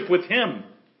fellowship with him.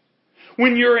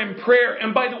 When you're in prayer,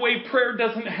 and by the way, prayer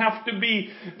doesn't have to be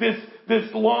this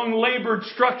long labored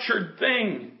structured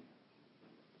thing.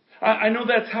 I know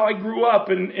that's how I grew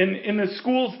up in the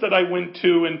schools that I went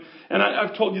to, and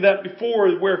I've told you that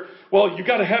before, where, well, you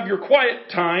got to have your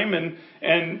quiet time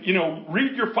and you know,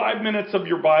 read your 5 minutes of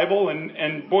your Bible,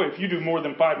 and boy, if you do more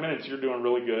than 5 minutes, you're doing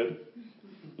really good.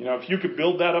 You know, if you could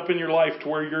build that up in your life to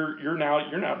where you're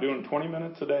now doing 20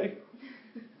 minutes a day,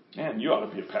 man, you ought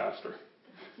to be a pastor.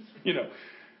 You know.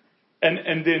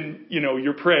 And then, you know,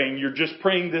 you're just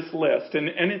praying this list. And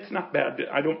it's not bad.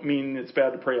 I don't mean it's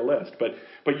bad to pray a list, but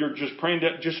you're just praying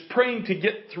to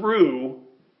get through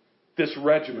this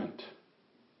regiment.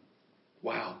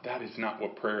 Wow, that is not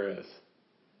what prayer is.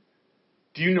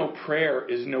 Do you know prayer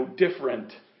is no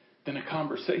different than a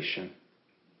conversation?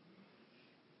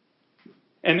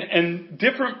 And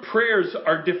different prayers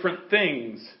are different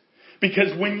things.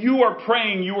 Because when you are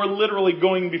praying, you are literally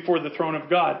going before the throne of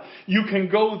God. You can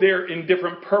go there in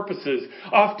different purposes.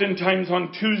 Oftentimes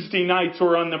on Tuesday nights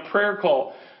or on the prayer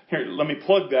call. Here, let me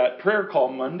plug that. Prayer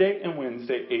call Monday and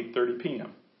Wednesday, 8:30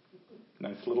 p.m.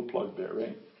 Nice little plug there,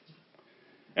 right?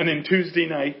 And then Tuesday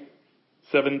night,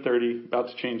 7:30, about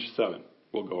to change to 7.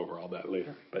 We'll go over all that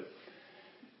later. But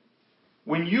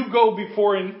when you go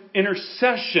before an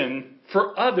intercession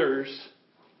for others,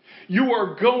 you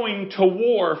are going to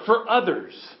war for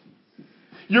others.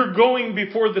 You're going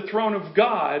before the throne of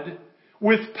God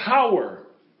with power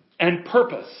and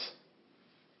purpose.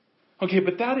 Okay,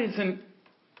 but that isn't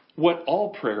what all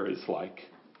prayer is like.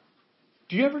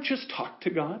 Do you ever just talk to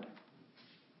God?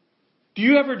 Do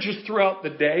you ever just throughout the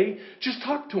day, just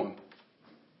talk to him?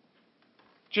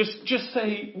 Just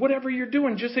say, whatever you're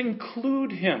doing, just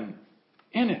include him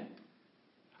in it.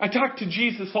 I talk to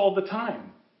Jesus all the time.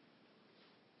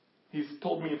 He's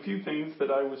told me a few things that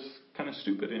I was kind of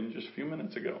stupid in just a few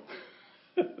minutes ago.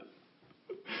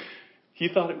 He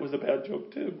thought it was a bad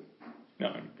joke too. No,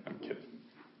 I'm kidding.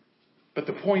 But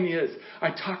the point is,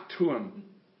 I talked to him.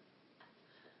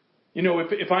 You know,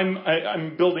 if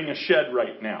I'm building a shed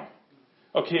right now.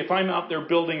 Okay, if I'm out there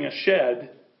building a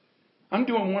shed, I'm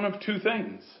doing one of two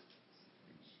things.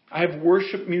 I have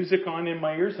worship music on in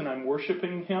my ears and I'm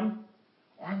worshiping Him,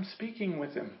 or I'm speaking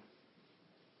with Him.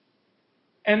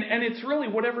 And it's really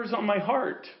whatever's on my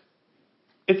heart.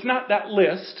 It's not that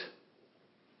list.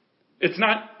 It's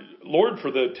not, Lord,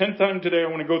 for the 10th time today, I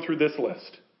want to go through this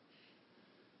list.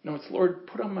 No, it's, Lord,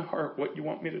 put on my heart what you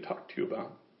want me to talk to you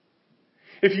about.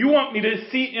 If you want me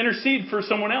to intercede for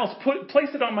someone else, place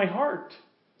it on my heart.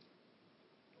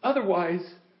 Otherwise,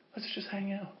 let's just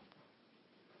hang out.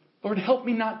 Lord, help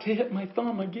me not to hit my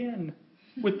thumb again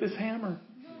with this hammer.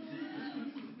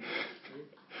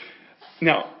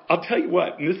 Now, I'll tell you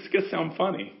what, and this is going to sound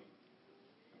funny,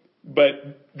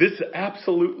 but this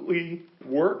absolutely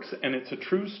works, and it's a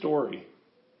true story.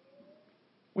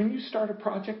 When you start a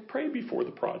project, pray before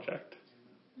the project.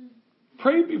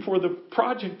 Pray before the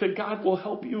project that God will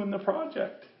help you in the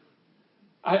project.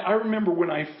 I remember when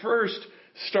I first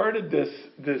started this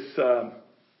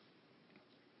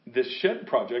shed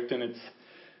project, and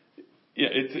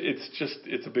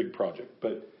it's a big project,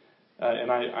 but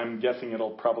and I'm guessing it'll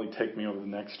probably take me over the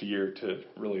next year to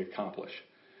really accomplish,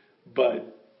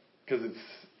 but because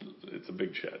it's a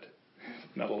big shed,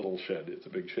 not a little shed, it's a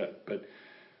big shed. But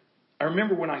I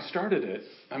remember when I started it,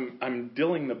 I'm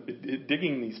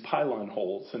digging these pylon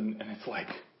holes, and it's like,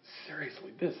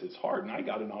 seriously, this is hard, and I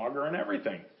got an auger and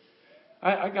everything.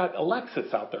 I got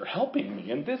Alexis out there helping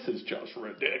me, and this is just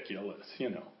ridiculous, you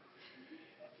know.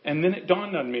 And then it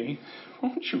dawned on me,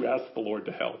 won't you ask the Lord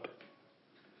to help?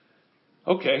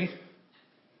 Okay.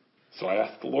 So I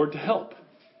asked the Lord to help.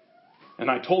 And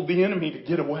I told the enemy to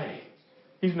get away.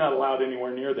 He's not allowed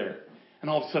anywhere near there. And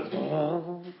all of a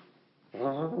sudden,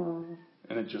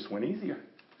 and it just went easier.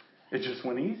 It just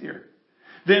went easier.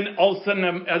 Then all of a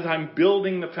sudden, as I'm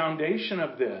building the foundation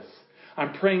of this,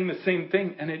 I'm praying the same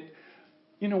thing, and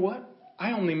you know what?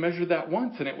 I only measured that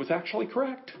once, and it was actually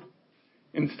correct.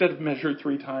 Instead of measured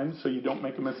 3 times so you don't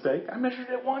make a mistake, I measured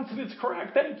it once, and it's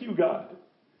correct. Thank you, God.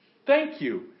 Thank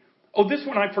you. Oh, this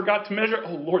one I forgot to measure.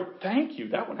 Oh, Lord, thank you.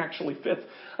 That one actually fits.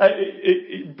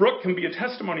 Brooke can be a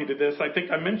testimony to this. I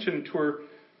think I mentioned to her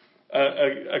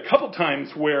a couple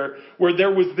times where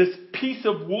there was this piece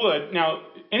of wood. Now,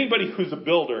 anybody who's a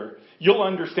builder, you'll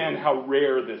understand how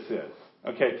rare this is.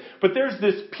 Okay, but there's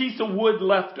this piece of wood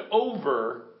left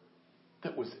over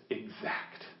that was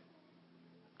exact.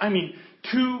 I mean,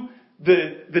 to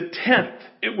the 10th,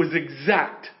 it was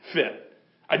exact fit.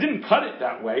 I didn't cut it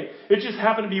that way. It just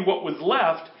happened to be what was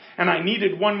left, and I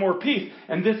needed one more piece,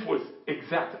 and this was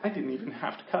exact. I didn't even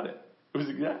have to cut it. It was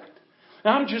exact.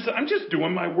 Now I'm just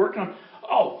doing my work, and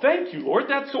oh, thank you, Lord.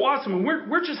 That's so awesome. And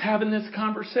we're just having this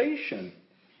conversation.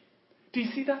 Do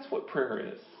you see that's what prayer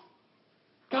is?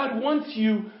 God wants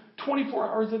you 24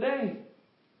 hours a day.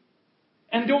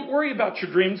 And don't worry about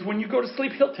your dreams. When you go to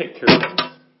sleep, He'll take care of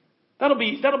them. That'll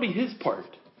be His part.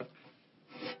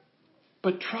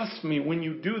 But trust me, when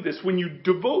you do this, when you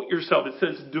devote yourself, it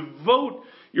says devote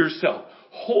yourself,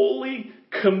 wholly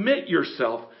commit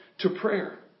yourself to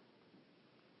prayer.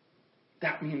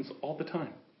 That means all the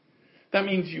time. That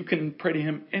means you can pray to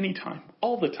Him anytime,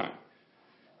 all the time.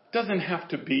 It doesn't have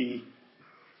to be,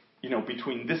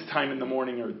 between this time in the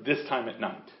morning or this time at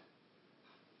night.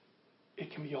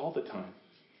 It can be all the time.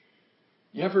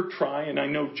 You ever try, and I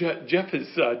know Jeff has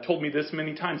told me this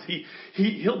many times,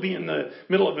 he'll be in the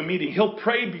middle of a meeting. He'll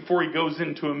pray before he goes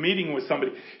into a meeting with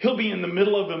somebody. He'll be in the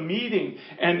middle of a meeting,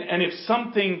 and if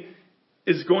something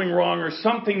is going wrong or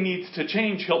something needs to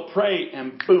change, he'll pray,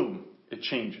 and boom, it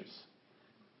changes.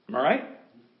 Am I right?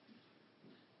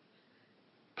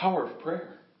 Power of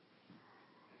prayer.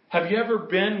 Have you ever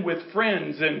been with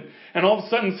friends and all of a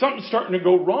sudden something's starting to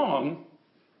go wrong?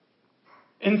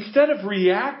 Instead of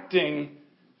reacting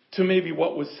to maybe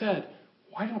what was said,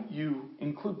 why don't you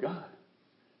include God?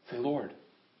 Say, Lord,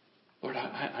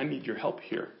 I need your help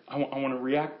here. I want to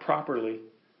react properly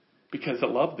because I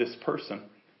love this person.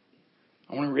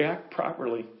 I want to react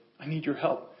properly. I need your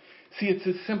help. See, it's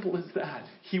as simple as that.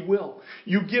 He will.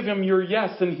 You give Him your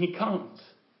yes and He comes.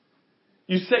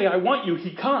 You say, I want you,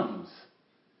 He comes.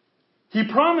 He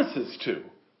promises to.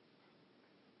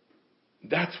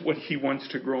 That's what He wants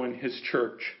to grow in His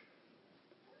church.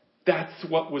 That's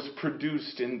what was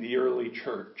produced in the early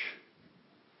church.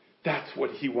 That's what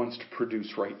He wants to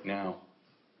produce right now.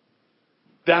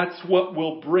 That's what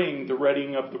will bring the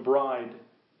wedding of the bride.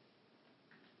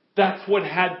 That's what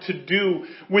had to do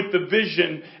with the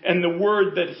vision and the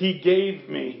word that He gave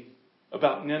me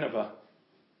about Nineveh.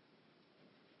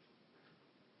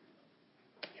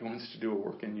 He wants to do a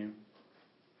work in you.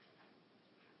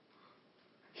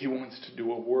 He wants to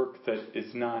do a work that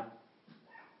is not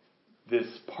this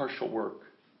partial work,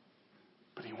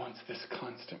 but he wants this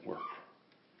constant work.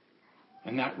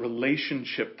 And that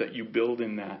relationship that you build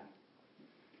in that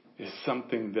is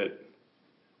something that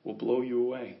will blow you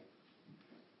away.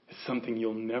 It's something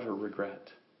you'll never regret.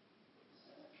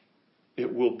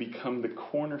 It will become the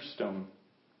cornerstone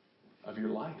of your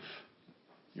life,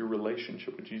 your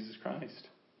relationship with Jesus Christ.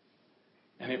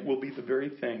 And it will be the very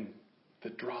thing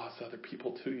that draws other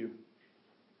people to you.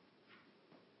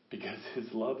 Because his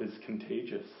love is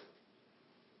contagious.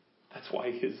 That's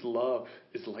why his love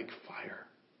is like fire.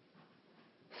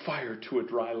 Fire to a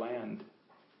dry land.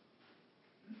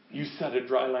 You set a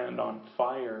dry land on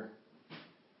fire,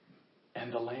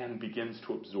 and the land begins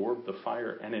to absorb the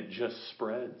fire, and it just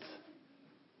spreads.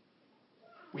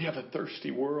 We have a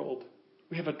thirsty world.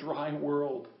 We have a dry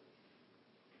world.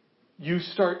 You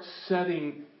start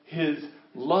setting his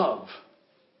love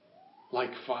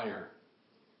like fire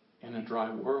in a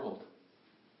dry world,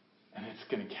 and it's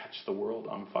going to catch the world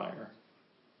on fire.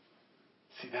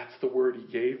 See, that's the word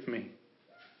he gave me.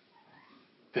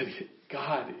 That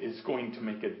God is going to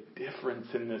make a difference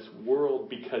in this world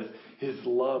because his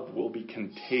love will be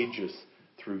contagious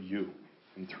through you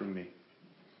and through me.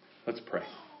 Let's pray.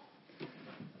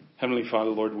 Heavenly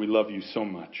Father, Lord, we love you so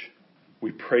much.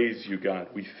 We praise you, God.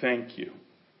 We thank you.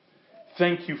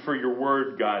 Thank you for your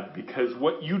word, God, because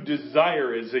what you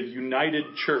desire is a united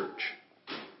church.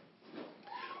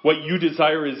 What you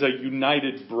desire is a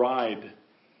united bride.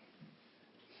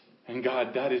 And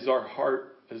God, that is our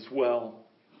heart as well.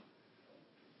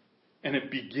 And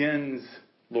it begins,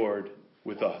 Lord,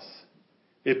 with us.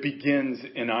 It begins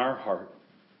in our heart.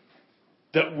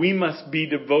 That we must be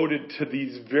devoted to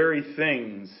these very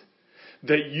things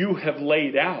that you have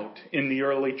laid out in the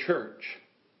early church.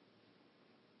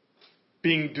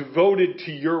 Being devoted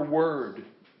to your word.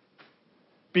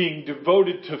 Being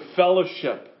devoted to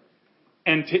fellowship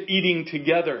and to eating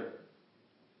together.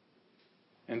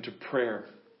 And to prayer.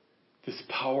 This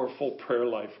powerful prayer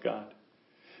life, God.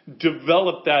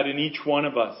 Develop that in each one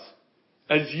of us.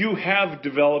 As you have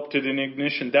developed it in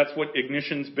Ignition. That's what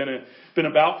Ignition's been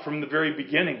about from the very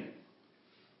beginning.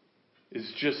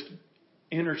 Is just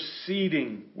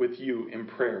interceding with you in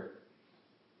prayer.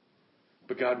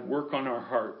 But God, work on our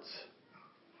hearts.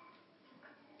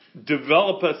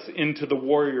 Develop us into the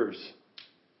warriors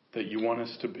that you want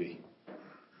us to be.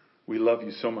 We love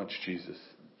you so much, Jesus.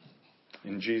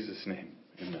 In Jesus' name,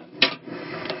 amen.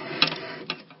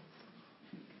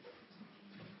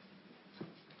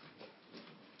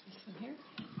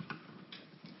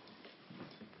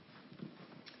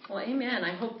 Well, amen.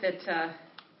 I hope that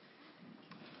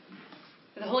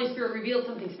the Holy Spirit revealed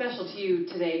something special to you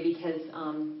today, because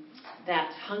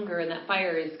that hunger and that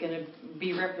fire is going to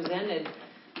be represented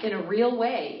in a real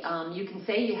way. You can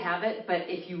say you have it, but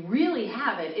if you really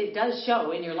have it, it does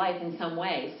show in your life in some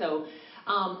way. So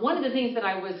one of the things that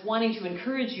I was wanting to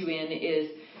encourage you in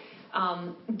is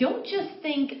don't just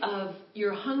think of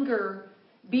your hunger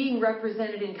being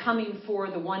represented in coming for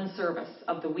the one service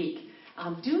of the week.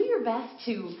 Do your best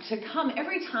to come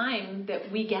every time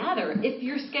that we gather. If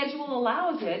your schedule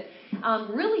allows it,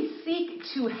 really seek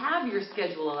to have your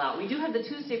schedule allow. We do have the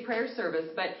Tuesday prayer service,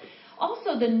 but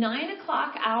also the 9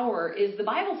 o'clock hour is the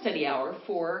Bible study hour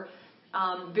for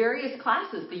various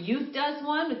classes. The youth does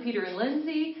one with Peter and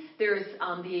Lindsay. There's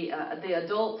the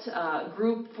adult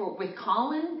group with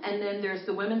Colin, and then there's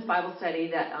the women's Bible study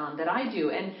that I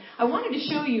do. And I wanted to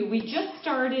show you, we just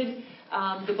started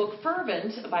the book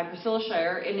Fervent by Priscilla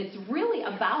Shirer, and it's really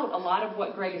about a lot of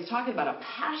what Greg is talking about, a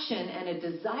passion and a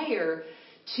desire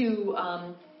to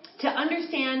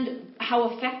understand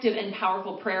how effective and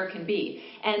powerful prayer can be.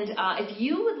 And if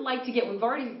you would like to we've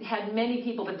already had many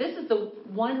people, but this is the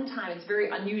one time, it's very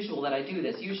unusual that I do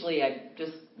this. Usually I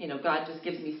just, God just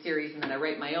gives me series and then I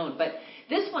write my own. But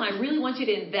this one, I really want you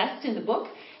to invest in the book.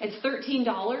 It's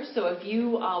 $13, so if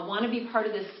you want to be part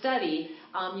of this study,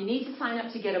 you need to sign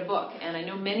up to get a book. And I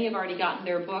know many have already gotten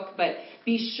their book, but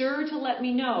be sure to let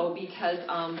me know, because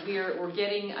we're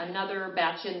getting another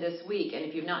batch in this week. And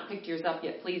if you've not picked yours up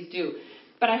yet, please do.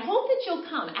 But I hope that you'll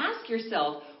come. Ask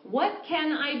yourself, what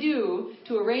can I do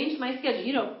to arrange my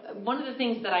schedule? One of the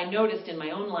things that I noticed in my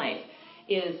own life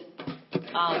is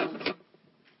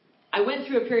I went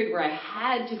through a period where I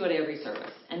had to go to every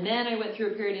service. And then I went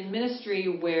through a period in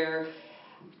ministry where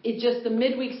the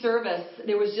midweek service,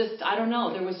 there was just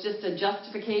a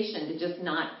justification to just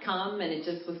not come, and it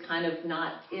just was kind of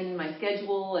not in my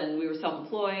schedule, and we were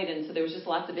self-employed, and so there was just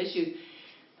lots of issues.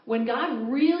 when God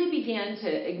really began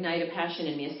to ignite a passion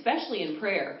in me, especially in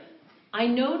prayer, I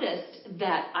noticed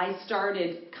that I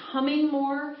started coming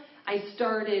more. I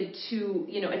started to,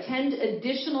 attend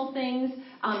additional things,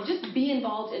 just be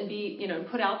involved and be,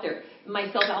 put out there,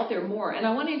 myself out there more. And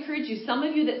I want to encourage you, some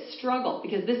of you that struggle,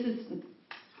 because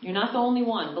you're not the only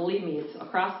one, believe me, it's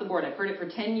across the board. I've heard it for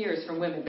 10 years from women.